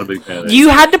didn't. Was not a big fan. You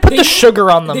had to put They the didn't- sugar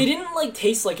on them. They didn't like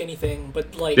taste like anything,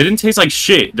 but like They didn't taste like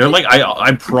shit. They're like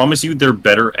I promise you, they're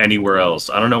better anywhere else.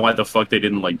 I don't know why the fuck they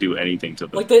didn't like do anything to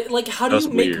them. like how do That's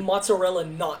you make weird. mozzarella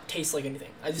not taste like anything?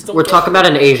 I just don't. We're get talking it. about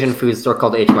an Asian food store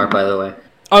called H Mart, by the way.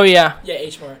 Oh yeah, Yeah,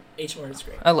 H Mart. H Mart is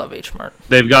great. I love H Mart.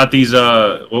 They've got these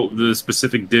the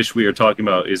specific dish we are talking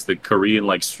about is the Korean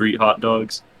like street hot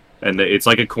dogs, and it's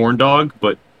like a corn dog,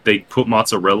 but they put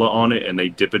mozzarella on it and they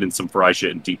dip it in some fry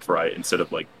shit and deep fry it instead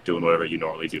of like doing whatever you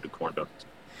normally do to corn dogs.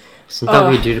 Isn't that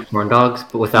what you do to corn dogs,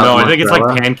 but without No, I think it's like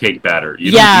mozzarella? pancake batter.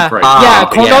 You Yeah, don't deep fry yeah.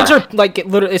 Oh, Corn yeah. dogs are like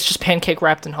literally. It's just pancake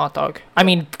wrapped in hot dog. I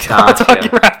mean, hot dog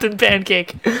Gotcha. wrapped in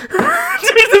pancake.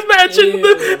 Dude, imagine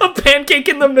a pancake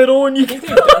in the middle and you I can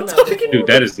think they've done that before. Dude,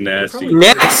 that is nasty. Probably-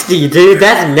 Nasty, dude.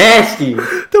 That's nasty.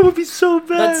 That would be so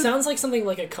bad. That sounds like something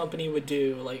like a company would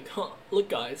do. Like, look,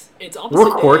 guys, it's opposite.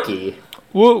 We're day.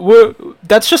 quirky.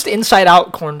 That's just inside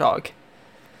out corn dog.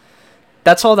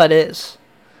 That's all that is.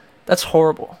 That's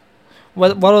horrible.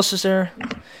 What else is there?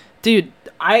 Dude,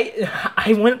 I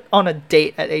went on a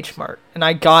date at H Mart and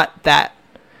I got that.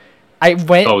 I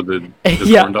went Oh, the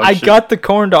yeah, corn dog I shit? got the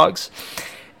corn dogs.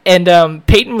 And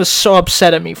Peyton was so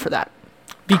upset at me for that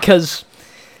because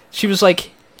she was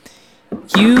like,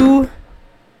 "You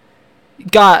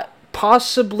got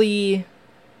possibly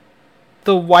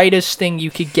the whitest thing you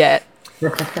could get."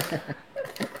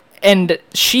 And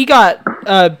she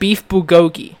got beef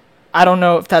bulgogi. I don't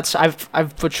know if that's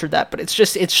I've butchered that, but it's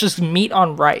just meat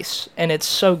on rice, and it's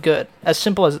so good. As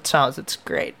simple as it sounds, it's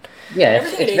great. Yeah,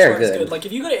 Everything it's at very H-Mart is good. good. Like,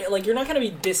 if you go to, like, you're not gonna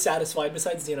be dissatisfied.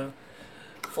 Besides,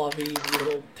 floppy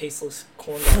little tasteless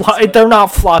corn dogs. but- They're not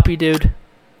floppy, dude.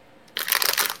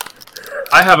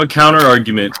 I have a counter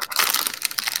argument.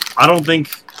 I don't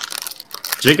think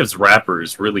Jacob's rapper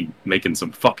is really making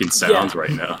some fucking sounds right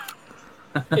now.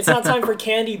 It's not time for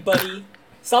candy, buddy.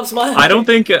 Stop smiling. I don't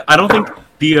think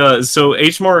the so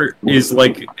H Mart is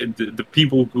like the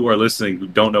people who are listening who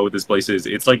don't know what this place is.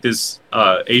 It's like this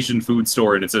Asian food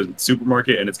store, and it's a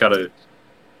supermarket, and it's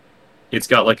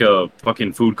got like a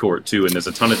fucking food court too, and there's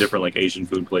a ton of different like Asian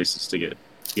food places to get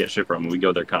shit from. And we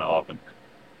go there kind of often.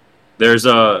 There's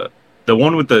the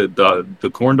one with the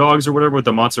corn dogs or whatever with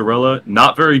the mozzarella,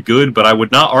 not very good, but I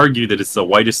would not argue that it's the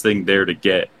whitest thing there to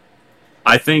get.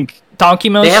 I think Donkey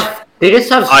Mo's. They just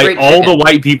have straight all chicken. the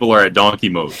white people are at Donkey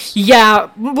Mo's. Yeah,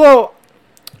 well,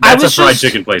 That's a was fried just-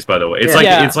 chicken place, by the way. It's Yeah. like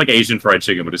Yeah. it's like Asian fried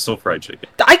chicken, but it's still fried chicken.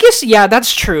 I guess yeah,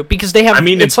 that's true because they have. I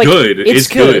mean, it's like, good. It's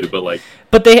good, but like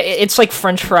But it's like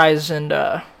French fries and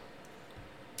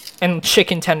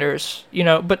chicken tenders,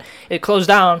 But it closed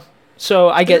down, so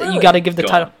I get Really? you got to give the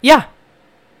Gone. title. Yeah,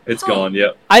 it's gone.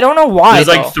 Yeah, I don't know why. there's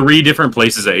like though. 3 different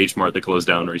places at H Mart that closed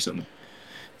down recently.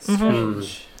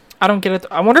 Strange. I don't get it.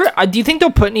 I wonder. Do you think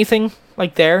they'll put anything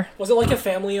like there? Was it like a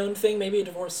family-owned thing? Maybe a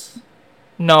divorce?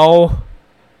 No.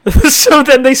 So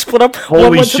then they split up. One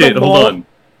Holy went to the shit! Hold mall. on.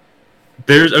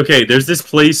 There's this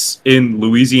place in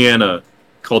Louisiana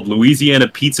called Louisiana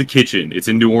Pizza Kitchen. It's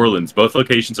in New Orleans. Both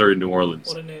locations are in New Orleans.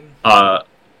 What a name.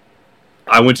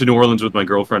 I went to New Orleans with my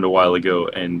girlfriend a while ago,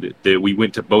 and we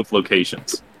went to both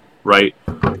locations. Right?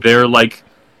 They're like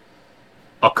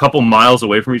a couple miles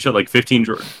away from each other, like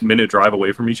 15-minute drive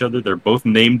away from each other. They're both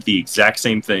named the exact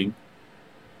same thing,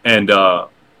 and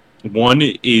one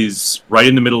is right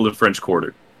in the middle of the French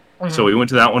Quarter. So we went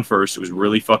to that one first. It was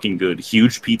really fucking good.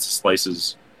 Huge pizza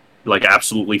slices, like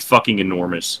absolutely fucking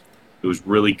enormous. It was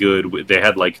really good. They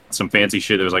had like some fancy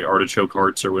shit. There was like artichoke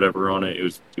hearts or whatever on it.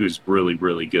 It was really,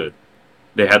 really good.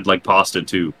 They had like pasta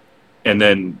too. And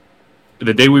then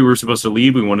the day we were supposed to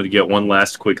leave, we wanted to get one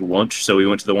last quick lunch, so we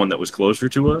went to the one that was closer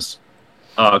to us.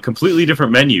 Completely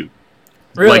different menu.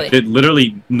 Really? Like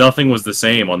literally nothing was the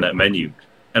same on that menu.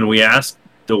 And we asked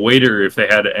the waiter if they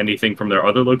had anything from their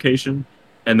other location,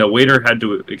 and the waiter had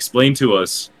to explain to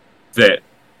us that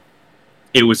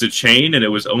it was a chain and it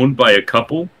was owned by a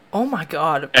couple, Oh my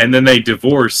god. and then they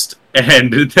divorced,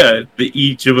 and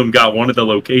each of them got one of the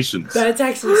locations. That's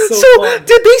actually so, So fun.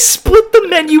 did they split the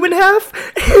menu in half?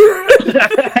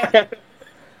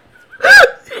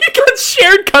 You got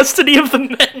shared custody of the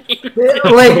menu.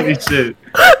 Holy Like, shit.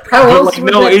 how But, else like,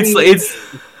 would no, that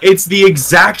it's be? it's the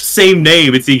exact same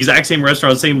name. It's the exact same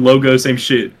restaurant, same logo, same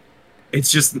shit.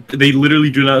 It's just they literally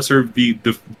do not serve the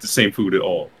same food at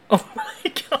all. Oh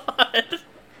my god.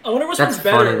 I wonder which That's one's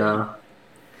better. funny though.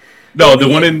 No, Well, the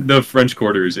we- one in the French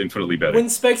Quarter is infinitely better. When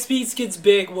Spec Speeds gets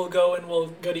big, we'll go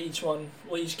to each one.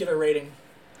 We'll each give a rating.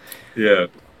 Yeah.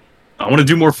 I want to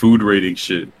do more food rating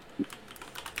shit.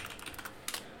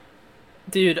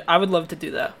 Dude, I would love to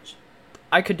do that.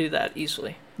 I could do that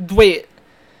easily. Wait.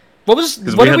 What 'Cause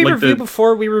did we had, we like, review the-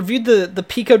 before? We reviewed the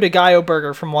Pico de Gallo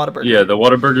burger from Whataburger. Yeah, the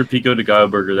Whataburger Pico de Gallo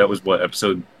burger, that was what,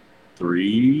 episode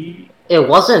 3? It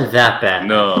wasn't that bad.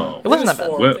 No. It wasn't I think that bad.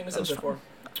 four. What- I think it was episode 4.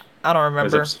 I don't It was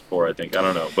remember. episode 4, I think. I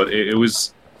don't know. But it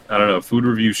was, I don't know, food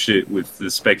review shit with the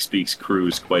Spec Speaks crew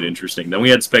is quite interesting. Then we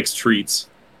had Specs Treats,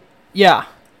 Yeah.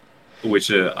 which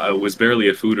was barely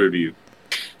a food review.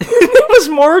 It was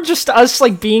more just us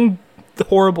like being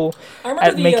horrible I remember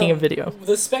at making a video.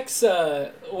 The Specs,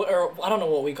 or I don't know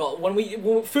what we call it.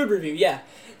 When food review, yeah.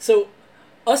 So,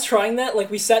 us trying that, like,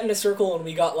 we sat in a circle and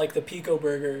we got, like, the Pico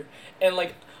burger. And,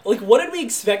 like, Like, what did we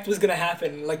expect was gonna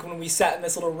happen? Like when we sat in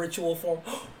this little ritual form.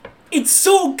 It's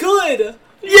so good.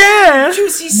 Yeah.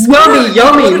 Juicy squirt.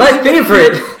 Yummy, my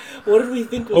favorite. What did we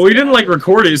think was Well, we didn't like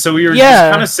record it, so we were Yeah.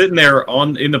 just kind of sitting there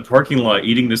in the parking lot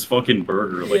eating this fucking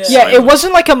burger. Like, Yeah. Yeah, it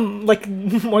wasn't like a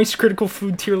Moist Critical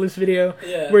Food tier list video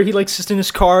Yeah. where he like sits in his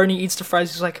car and he eats the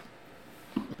fries. He's like,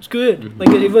 it's good. Like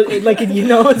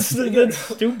it's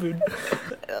stupid.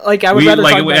 Like I would rather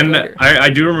talk about it later. I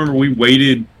do remember we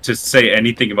waited to say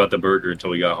anything about the burger until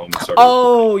we got home and started.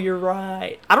 Oh, you're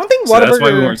right. I don't think so that's why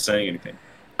we Whataburger. weren't saying anything.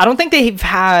 I don't think they've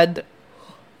had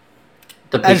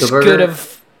The as pizza burger. good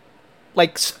of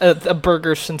like a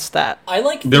burger since that. I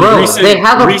like. The Bro, recent- they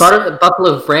have a recent-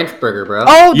 Buffalo Ranch burger, bro.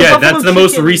 Oh, Yeah, Buffalo that's the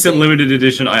most chicken recent thing. limited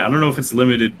edition. I don't know if it's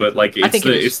limited, but like I think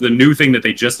it is. it's the new thing that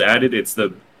they just added. It's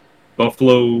the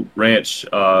Buffalo Ranch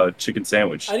chicken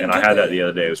sandwich, I didn't and I get had that. that the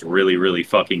other day. It was really, really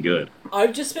fucking good.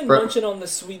 I've just been Bro. munching on the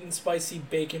sweet and spicy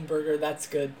bacon burger. That's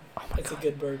good. It's a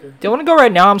good burger. Do you want to go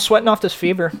right now? I'm sweating off this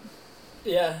fever.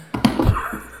 Yeah.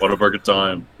 Whataburger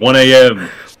time, 1 a.m.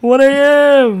 1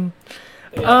 a.m.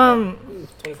 Yeah.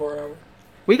 24 hour.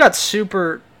 We got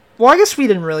super. Well, I guess we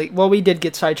didn't really. Well, we did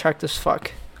get sidetracked as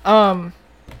fuck.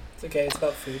 It's okay. It's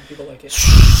about food. People like it.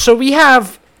 So we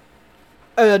have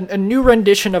a new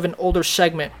rendition of an older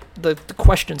segment, the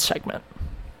question segment.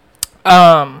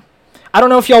 I don't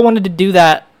know if y'all wanted to do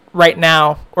that right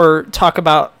now or talk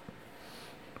about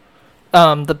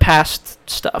the past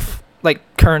stuff, like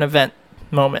current event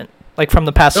moment, like from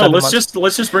the past. No, 7 let's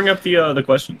months. just bring up the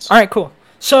questions. All right, cool.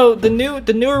 So the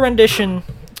newer rendition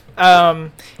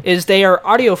is they are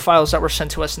audio files that were sent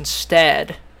to us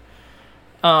instead.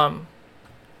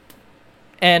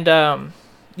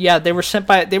 Yeah, they were sent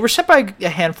by a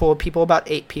handful of people, about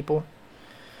 8 people.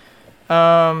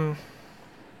 I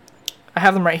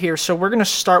have them right here. So we're gonna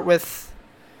start with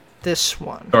this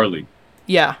one. Charlie,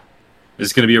 Yeah. is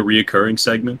this gonna be a reoccurring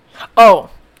segment? Oh.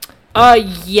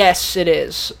 Yes, it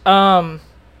is. I'm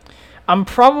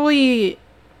probably.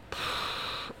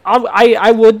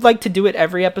 I would like to do it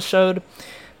every episode,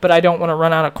 but I don't want to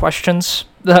run out of questions.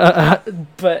 But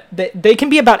they can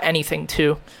be about anything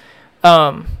too.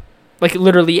 Like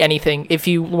literally anything. If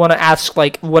you want to ask,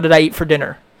 like, what did I eat for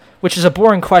dinner? Which is a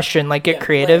boring question, like, get Yeah,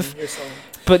 creative. Len, you're selling.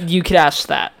 But you could ask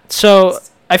that. So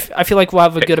I feel like we'll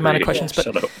have a good amount of questions. But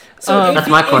Shut up. So That's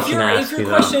my question to if ask your you,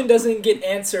 though. question doesn't get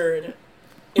answered,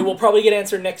 it will probably get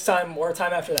answered next time or a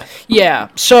time after that. yeah,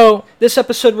 so this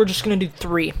episode we're just gonna do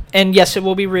 3, and yes, it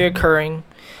will be reoccurring.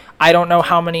 I don't know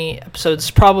how many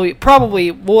episodes.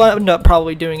 Probably we'll end up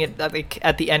probably doing it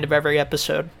at the end of every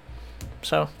episode.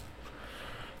 So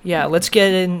yeah, let's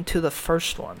get into the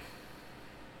first one.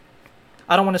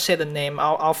 I don't want to say the name.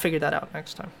 I'll figure that out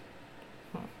next time.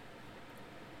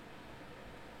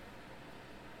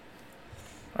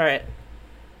 All right.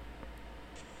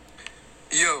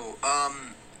 Yo,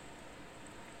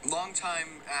 long time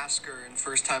asker and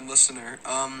first time listener.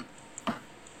 I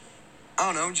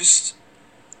don't know, just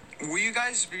will you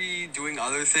guys be doing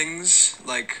other things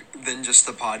like than just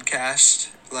the podcast?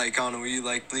 Like, I don't know, will you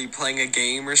like be playing a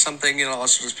game or something and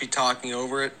also just be talking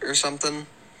over it or something?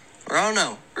 Or I don't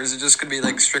know. Or is it just gonna be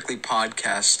like strictly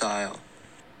podcast style?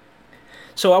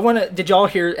 So I want to. Did y'all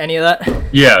hear any of that?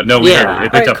 Yeah, no, we Yeah. heard it.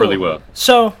 It picked Alright, up really cool. well.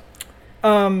 So,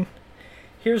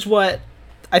 here's what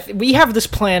we have this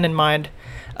plan in mind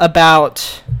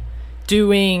about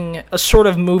doing a sort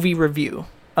of movie review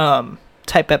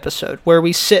type episode where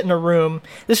we sit in a room.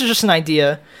 This is just an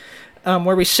idea.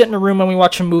 Where we sit in a room and we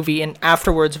watch a movie, and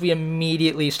afterwards we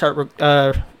immediately start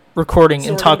recording So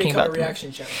and we're gonna talking become about a the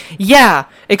reaction channel. Yeah,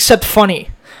 except funny.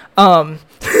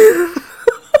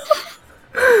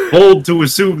 Bold to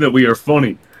assume that we are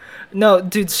funny. No,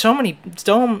 dude, so many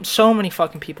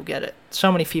fucking people get it.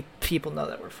 So many people know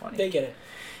that we're funny. They get it.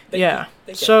 Yeah.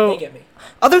 They get, So- they get me.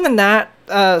 Other than that,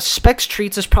 Specs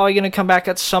Treats is probably going to come back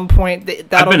at some point. I've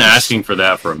That'll been just- asking for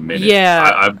that for a minute.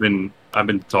 Yeah. I've been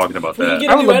talking about We can that. get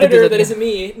I a would new love to do editor that, that yeah. isn't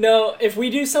me. No, if we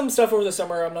do some stuff over the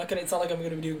summer, I'm not gonna. It's not like I'm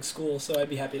gonna be doing school, so I'd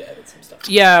be happy to edit some stuff.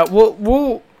 Yeah,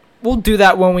 we'll do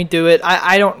that when we do it.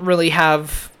 I don't really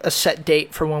have a set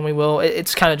date for when we will.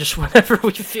 It's kind of just whenever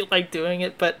we feel like doing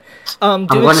it. But do I'm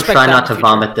going to expect try that not in to the future.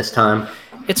 vomit this time.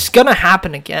 It's gonna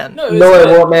happen again. No, it was No, it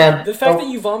good. won't, man. The fact Oh. that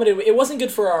you vomited, it wasn't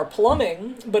good for our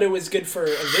plumbing, but it was good for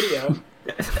a video.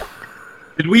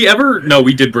 Did we ever? No,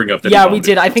 we did bring up that. Yeah, he we vomited.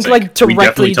 did. I think We like definitely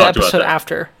directly the talked about episode that.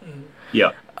 after.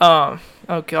 Yeah.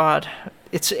 Oh god,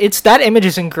 it's that image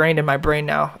is ingrained in my brain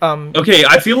now. Okay,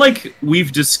 I feel like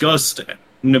we've discussed,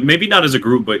 maybe not as a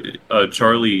group, but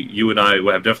Charlie, you and I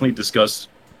have definitely discussed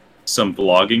some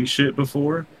vlogging shit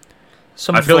before.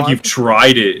 Some I feel like vlog- you've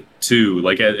tried it too,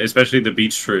 like especially the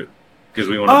beach trip. because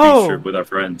we went on a Oh. beach trip with our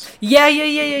friends.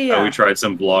 Yeah. We tried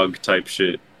some vlog type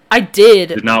shit. I did.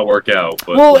 Did not work out.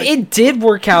 But Well, like, it did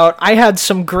work out. I had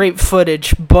some great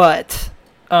footage, but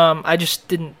I just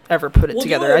didn't ever put it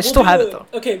together. I still have it though.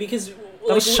 Okay, because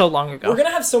That was so long ago. We're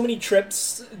gonna have so many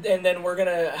trips, and then we're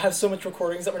gonna have so much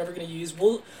recordings that we're never gonna use.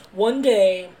 One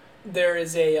day there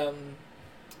is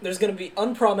there's gonna be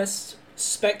Unpromised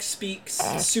Spec Speaks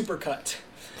Supercut.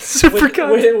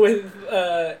 Supercut.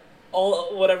 with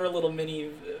all whatever little mini.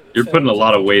 you're putting a films.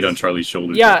 lot of weight on Charlie's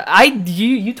shoulders. Yeah,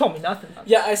 you told me nothing.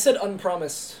 Yeah, I said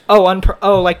Unpromised.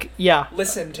 Yeah.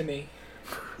 Listen to me.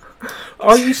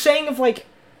 Are you saying of like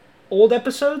old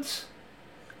episodes?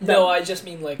 No, I just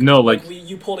mean like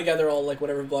you pull together all like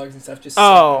whatever vlogs and stuff. Just Oh.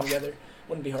 slap them together.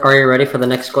 Wouldn't be hard. Are you ready for the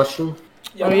next question?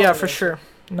 Yeah, for sure.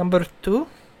 Number 2.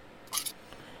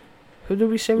 Who did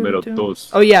we say we Número were doing? dos.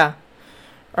 Oh yeah.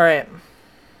 All right.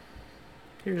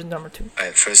 Here's number 2.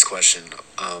 Alright, first question.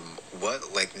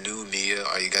 What like new media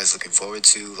are you guys looking forward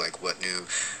to? Like what new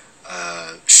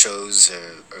shows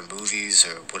or movies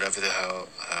or whatever the hell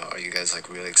are you guys like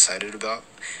really excited about?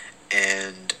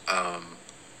 And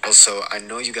also, I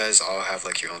know you guys all have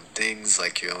like your own things,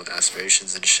 like your own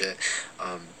aspirations and shit.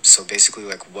 So basically,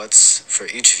 like, what's for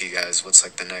each of you guys? What's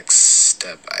like the next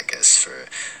step, I guess, for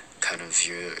kind of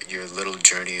your little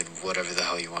journey and whatever the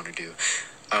hell you want to do.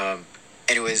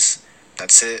 Anyways,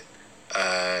 that's it.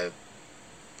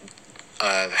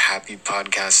 Happy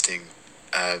podcasting.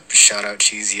 Shout out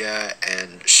Cheese Yeah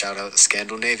and shout out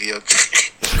Scandinavia.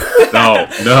 No.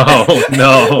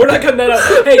 We're not cutting that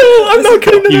out. Hey, I'm not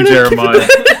cutting You, that out. Jeremiah.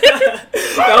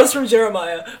 that was from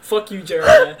Jeremiah. Fuck you,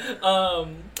 Jeremiah.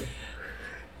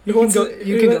 You can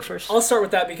go first. I'll start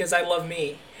with that because I love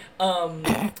me.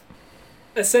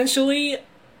 Essentially,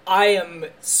 I am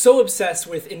so obsessed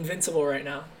with Invincible right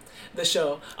now. The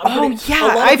show. I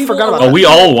forgot about Oh, we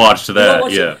all watched we all that.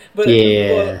 watch Yeah. it, but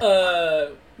Yeah.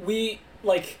 we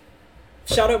like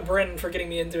shout out Bryn for getting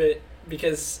me into it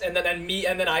because and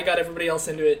then I got everybody else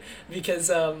into it because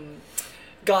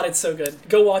God, it's so good.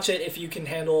 Go watch it if you can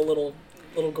handle a little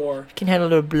gore. Can handle a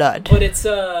little blood. But it's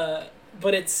an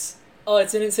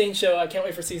insane show. I can't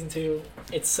wait for season 2.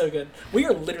 It's so good. We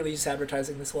are literally just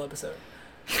advertising this whole episode.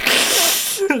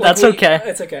 That's okay.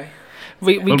 It's okay.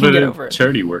 We A little can bit get of over it.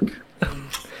 charity work.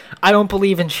 I don't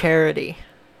believe in charity.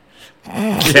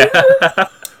 Yeah.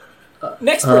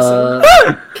 Next person.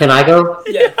 Can I go?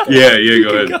 Yeah. Yeah, go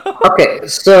ahead. Okay,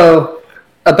 so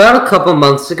about a couple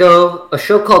months ago, a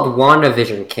show called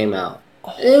WandaVision came out.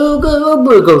 It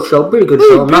was a pretty good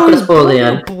show. I'm not gonna spoil the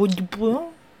end,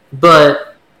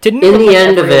 but Didn't in it the win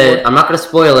end of every it, award? I'm not gonna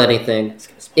spoil anything.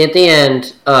 At the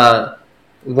end,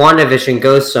 WandaVision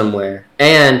goes somewhere,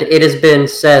 and it has been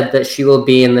said that she will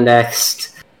be in the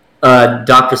next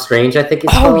Doctor Strange, I think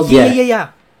it's Oh called. yeah.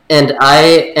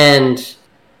 And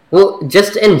well,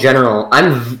 just in general,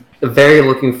 I'm very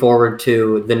looking forward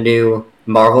to the new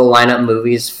Marvel lineup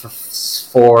movies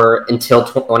for until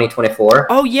 2024.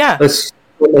 Oh yeah. There's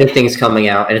so many things coming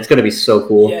out, and it's gonna be so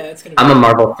cool. Yeah, it's gonna be I'm a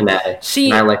Marvel fanatic, See,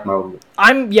 and I like Marvel.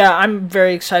 I'm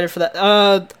very excited for that.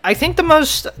 I think the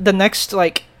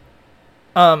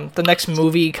next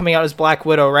movie coming out is Black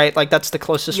Widow, right? Like that's the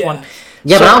closest one.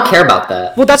 Yeah, So- but I don't care about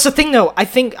that. Well, that's the thing, though. I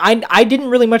think I didn't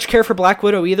really much care for Black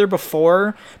Widow either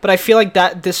before, but I feel like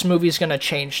this movie's gonna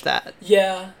change that.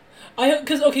 Yeah.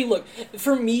 Okay, look,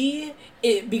 for me,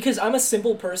 because I'm a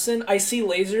simple person, I see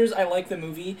lasers, I like the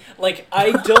movie. Like,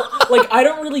 I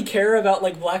don't really care about,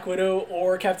 like, Black Widow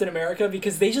or Captain America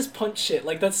because they just punch shit.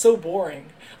 Like, that's so boring.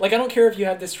 Like, I don't care if you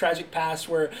have this tragic past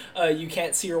where you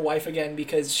can't see your wife again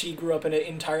because she grew up in an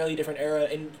entirely different era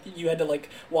and you had to, like,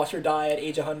 watch her die at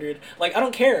age 100. Like, I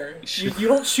don't care. You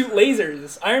don't shoot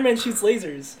lasers. Iron Man shoots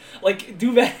lasers. Like,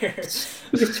 do better.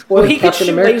 Well, he could Captain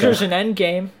shoot America. lasers in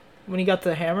Endgame when he got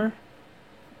the hammer.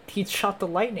 He shot the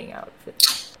lightning out of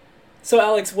it. So,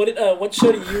 Alex, what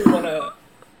show do you want to...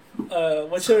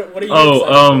 what are you Oh,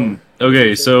 excited for?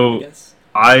 okay, so Yes.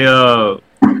 I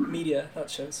Media, not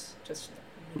shows. Just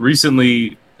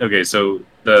recently, okay, so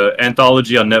the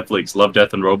anthology on Netflix, Love,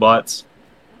 Death, and Robots,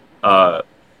 I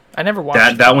never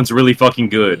watched that one's really fucking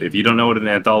good. If you don't know what an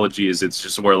anthology is, it's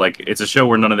just where, like, it's a show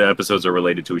where none of the episodes are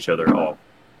related to each other at all.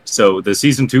 So the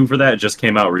season 2 for that just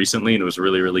came out recently, and it was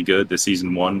really, really good. The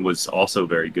season 1 was also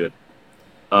very good.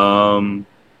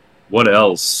 What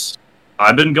else?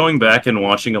 I've been going back and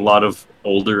watching a lot of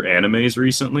older animes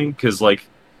recently, because, like,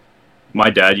 my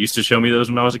dad used to show me those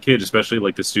when I was a kid, especially,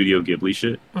 like, the Studio Ghibli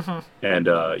shit. Mm-hmm. And,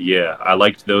 yeah, I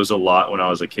liked those a lot when I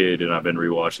was a kid, and I've been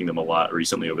rewatching them a lot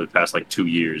recently over the past, like, 2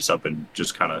 years. I've been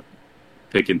just kind of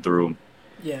picking through them.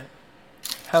 yeah.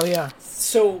 Hell yeah.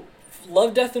 So,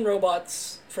 Love, Death, and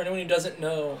Robots for anyone who doesn't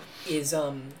know, is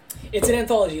it's an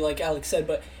anthology, like Alex said,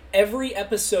 but every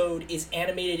episode is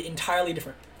animated entirely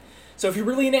different. So if you're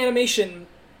really into animation,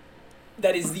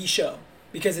 that is the show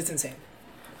because it's insane.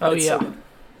 Oh It's so yeah.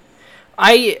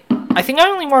 good. I think I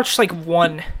only watched like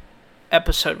one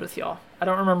episode with y'all. I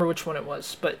don't remember which one it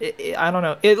was, but I don't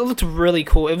know. It looked really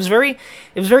cool. It was very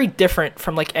different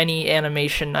from like any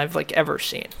animation I've like ever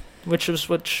seen. You is should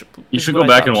what go I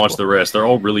back thought and was watch cool. the rest. They're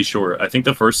all really short. I think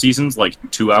the first season's like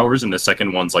 2 hours, and the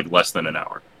second one's like less than an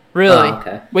hour. Really? Oh,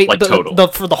 okay. Wait, Like, total.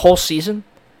 for the whole season?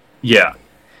 Yeah.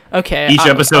 Okay. Each I'll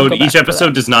go episode back for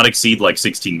that. does not exceed like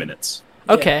 16 minutes.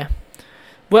 Okay.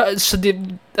 Well, so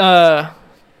did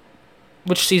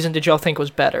which season did y'all think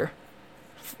was better?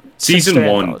 Since Season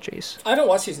they're 1. anthologies. I haven't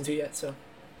watched season 2 yet, so.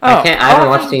 I haven't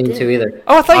watched you season did. 2 either.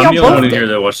 Oh, I thought I'm y'all the only both one in did. here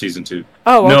that watched season 2.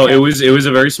 Oh, okay. No, it was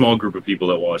a very small group of people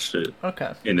that watched it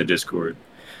Okay. in the Discord.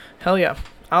 Hell yeah.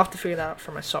 I'll have to figure that out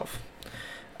for myself.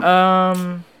 I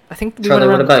think we Charlie,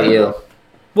 went what around the about you? table.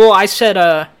 Well, I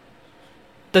said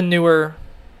the newer.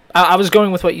 I was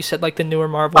going with what you said, like the newer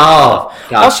Marvel. Oh,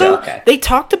 gotcha, Also, okay. they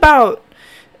talked about.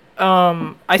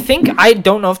 I think I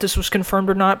don't know if this was confirmed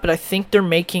or not, but I think they're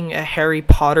making a Harry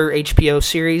Potter HBO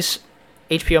series,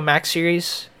 HBO Max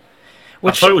series. I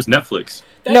thought it was Netflix.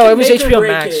 That No, could it was make or HBO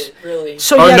break Max. it, really.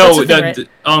 So Oh yeah, that's no, the thing,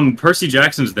 right? Percy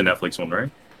Jackson's the Netflix one, right?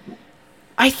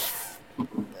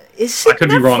 Is it I could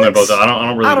be wrong Netflix? about that. I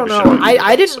don't really. I don't give a know. shit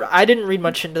about it. I didn't read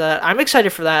much into that. I'm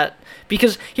excited for that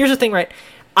because here's the thing, right?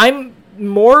 I'm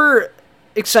more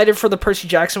excited for the Percy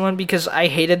Jackson one because I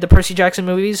hated the Percy Jackson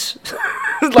movies,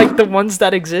 like the ones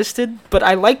that existed. But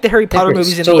I like the Harry They Potter were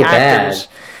movies and so the bad. actors.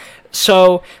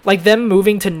 So like them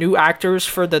moving to new actors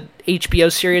for the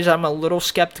HBO series, I'm a little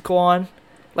skeptical on.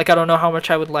 Like I don't know how much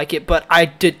I would like it, but I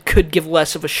could give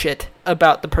less of a shit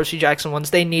about the Percy Jackson ones.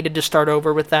 They needed to start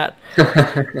over with that.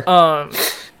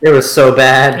 It was so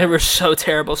bad. They were so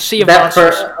terrible. Sea of That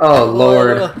Monsters. oh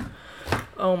lord.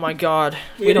 Oh my god.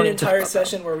 We had don't an need to entire talk about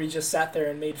session where we just sat there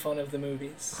and made fun of the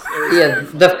movies. It was Yeah, very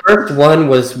fun. the first one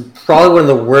was probably one of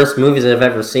the worst movies I've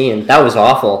ever seen. That was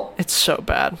awful. It's so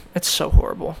bad. It's so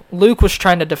horrible. Luke was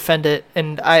trying to defend it,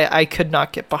 and I could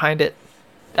not get behind it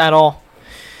at all.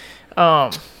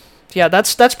 Yeah,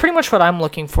 that's pretty much what I'm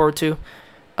looking forward to.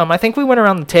 I think we went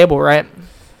around the table, right?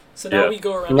 So now Yeah. we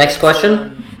go around. Next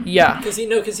question? Yeah. Because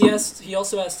he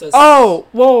also asked us. Oh,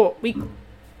 well, we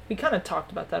kind of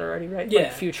talked about that already, right? Yeah.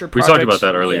 Like future We projects. talked about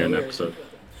that earlier Yeah, in the we episode.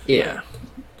 Yeah.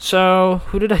 So,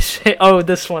 who did I say? Oh,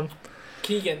 this one.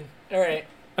 Keegan. All right.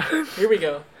 Here we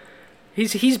go.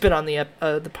 He's been on the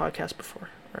podcast before.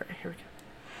 All right, here we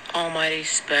go. Almighty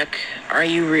Spec, are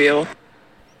you real?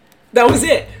 That was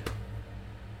it.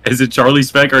 Is it Charlie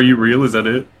Speck? Are you real? Is that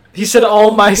it? He said,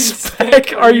 "All my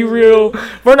spec, are you real?"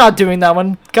 We're not doing that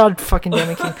one. God fucking damn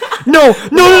it, King. No.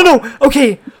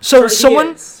 Okay, so He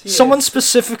someone is.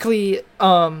 specifically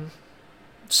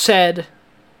said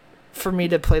for me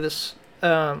to play this.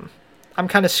 I'm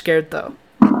kind of scared though.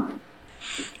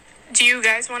 Do you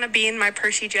guys want to be in my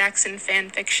Percy Jackson fan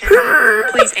fiction?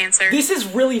 Please answer. This is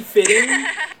really fitting.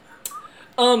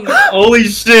 Holy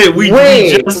shit! We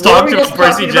Wait, just were talked we about just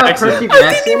Percy talking about Jackson. Percy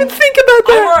I didn't even think about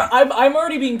that. I'm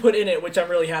already being put in it, which I'm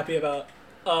really happy about.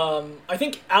 I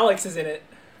think Alex is in it.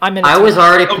 I'm in. I was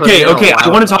already put Okay, in a okay. I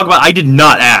while want to ago. talk about. I did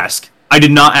not ask.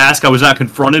 I was not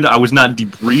confronted. I was not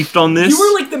debriefed on this. You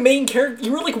were like the main character.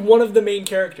 You were like one of the main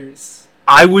characters.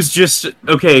 I was just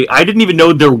okay. I didn't even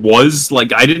know there was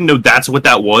like. I didn't know that's what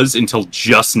that was until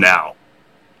just now.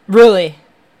 really.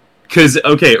 Because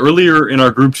okay, earlier in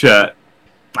our group chat,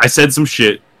 I said some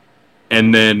shit,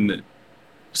 and then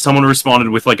someone responded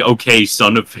with like, "Okay,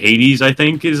 son of Hades." I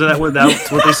think that's what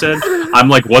they said. I'm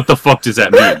like, what the fuck does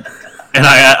that mean? And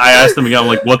I asked them again. I'm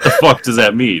like, what the fuck does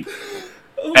that mean?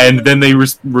 And then they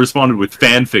responded with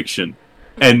fan fiction,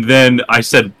 and then I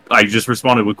just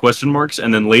responded with question marks,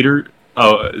 and then later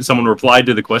someone replied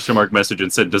to the question mark message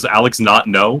and said, "Does Alex not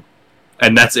know?"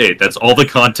 And that's it. That's all the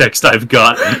context I've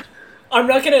got. You're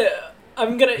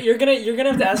gonna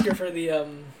have to ask her for the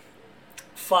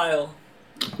file.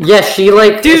 Yeah, she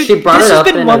Dude, she brought this it has up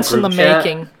been in months a in the group chat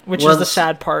making, which is the once,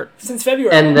 sad part. Since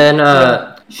February. And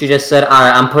then she just said,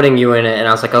 "Alright, I'm putting you in it," and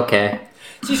I was like, "Okay."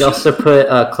 See, She also put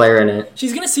Claire in it.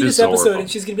 she's gonna see This this is episode horrible. and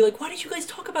she's gonna be like, "Why did you guys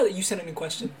talk about it?" You sent a new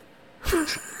question.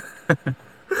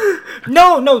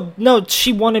 No.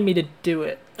 She wanted me to do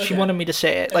it. She Okay. wanted me to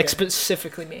say it, like Okay.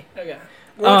 specifically me. Okay.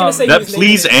 We're not gonna say That whose name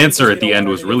please it is answer because at we the don't end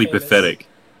want was her to get really famous. pathetic.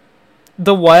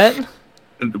 The what?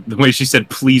 The way she said,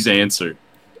 "Please answer."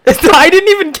 I didn't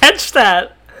even catch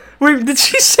that. Wait, did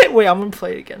she say? Wait, I'm gonna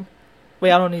play it again.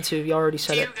 Wait, I don't need to. You already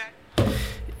said Do it. you guys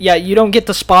Yeah, you don't get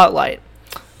the spotlight.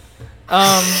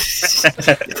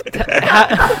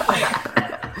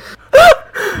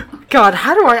 God,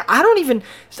 how do I don't even...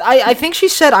 I think she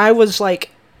said I was,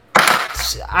 like...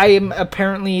 I am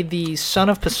apparently the son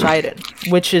of Poseidon,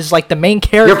 which is, like, the main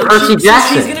character. You're Percy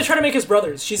Jackson. She's gonna try to make us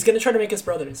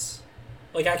brothers.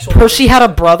 Like, actual... Percy had a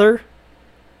brother?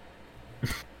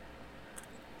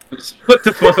 What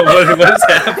the fuck? What is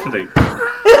happening?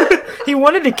 He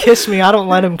wanted to kiss me. I don't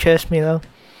let him kiss me, though.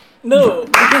 No,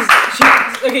 because she...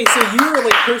 Okay, so you were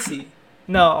like Percy.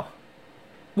 No.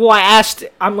 Well, I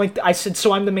said,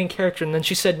 so I'm the main character, and then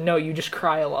she said, no, you just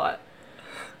cry a lot.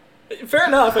 Fair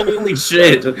enough, I mean... Holy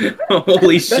shit.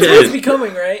 Holy shit. That's what it's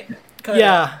becoming, right? Kinda.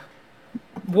 Yeah.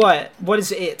 What? What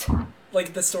is it?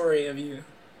 Like the story of you.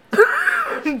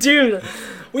 Dude.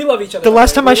 We love each other. The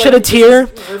last time I shed a tear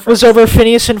was over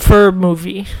Phineas and Ferb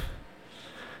movie.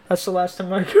 That's the last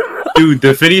time I... Dude,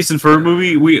 the Phineas and Ferb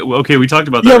movie, we talked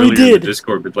about that Yeah, we earlier in did. the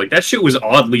Discord, but, like, that shit was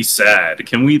oddly sad.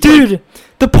 Can we, Dude, like...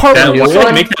 the part Why where... did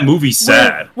they make that movie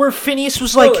sad? Where Phineas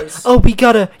was like, Spoilers. oh, we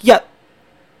gotta... Yeah.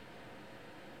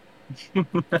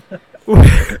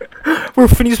 Where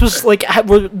Phineas was like,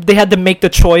 where they had to make the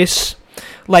choice.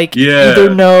 Like, Yeah. either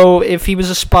know if he was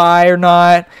a spy or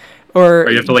not, or Or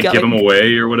you have to, like, give him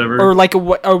away or whatever? or like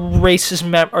erase his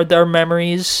or their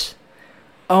memories.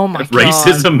 Oh my god.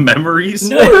 Racism memories?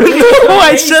 No, No,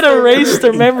 I said erase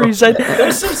their memories. That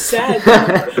was so sad.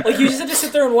 Dude. Like, you just had to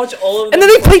sit there and watch all of them. And then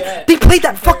they forget. played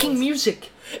that fucking music.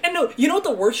 And no, you know what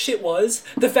the worst shit was?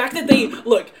 The fact that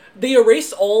they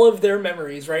erased all of their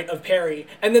memories, right, of Perry,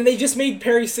 and then they just made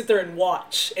Perry sit there and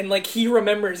watch, and, like, he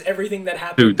remembers everything that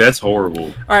happened. Dude, that's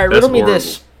horrible. Alright, That's riddle me horrible.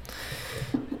 this.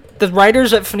 The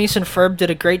writers at Phineas and Ferb did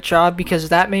a great job because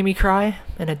that made me cry,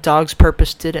 and A Dog's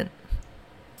Purpose didn't.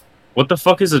 What the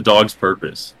fuck is A Dog's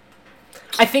Purpose?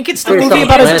 I think it's the Pretty movie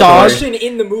about a dog. self-explanatory.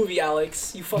 In the movie,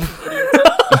 Alex, you fucking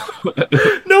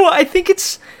idiot. No, I think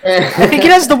it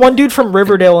has the one dude from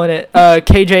Riverdale in it.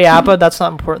 KJ Apa. That's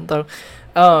not important though.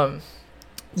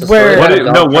 It's a Where- story What, about a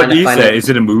dog no, trying what to you find say? it. Is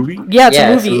it a movie? Yeah, it's Yeah,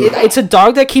 a it's a movie. movie. It's a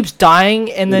dog that keeps dying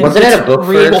and then Wasn't gets it a book first?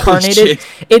 reincarnated.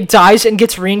 Holy It dies and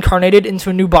gets reincarnated into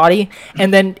a new body,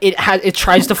 and then it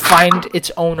tries to find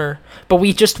its owner. But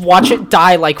we just watch it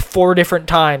die like 4 different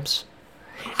times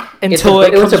until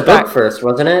it was comes a book back. first,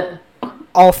 wasn't it?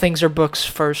 All things are books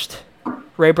first.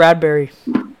 Ray Bradbury.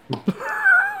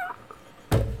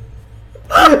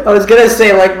 I was gonna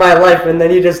say like my life, and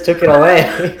then you just took it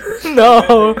away.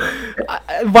 No.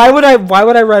 Why would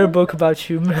I write a book about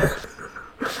you, man?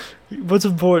 What's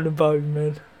important about you,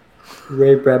 man?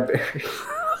 Ray Bradbury.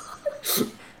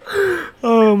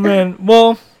 Oh man.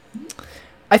 Well,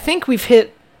 I think we've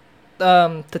hit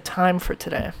the time for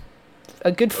today.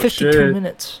 A good 52 shit.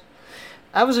 minutes.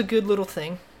 That was a good little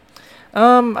thing.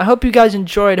 I hope you guys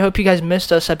enjoyed. I hope you guys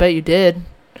missed us. I bet you did.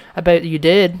 I bet you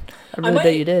did. I really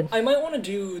bet you did. I might want to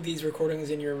do these recordings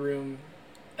in your room.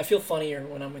 I feel funnier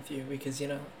when I'm with you because, you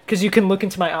know. Because you can look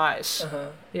into my eyes. Uh-huh.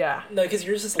 Yeah. No, because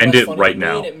yours is End less it funny right to me,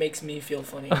 now. and it makes me feel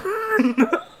funny.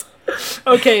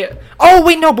 Okay. Oh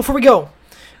wait, no. Before we go,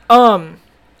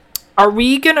 are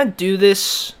we gonna do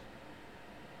this?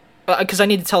 Because I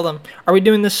need to tell them. Are we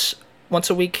doing this once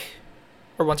a week,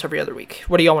 or once every other week?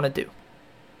 What do y'all want to do?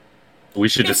 We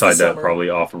should It's decide the that summer. probably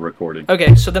off of recording.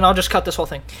 Okay, so then I'll just cut this whole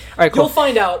thing. All right, You'll cool.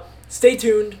 find out. Stay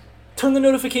tuned. Turn the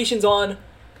notifications on.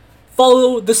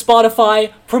 Follow the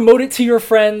Spotify. Promote it to your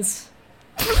friends.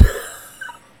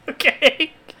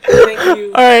 Okay. Thank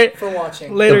you All right. for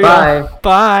watching. Later. Goodbye. y'all.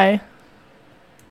 Bye.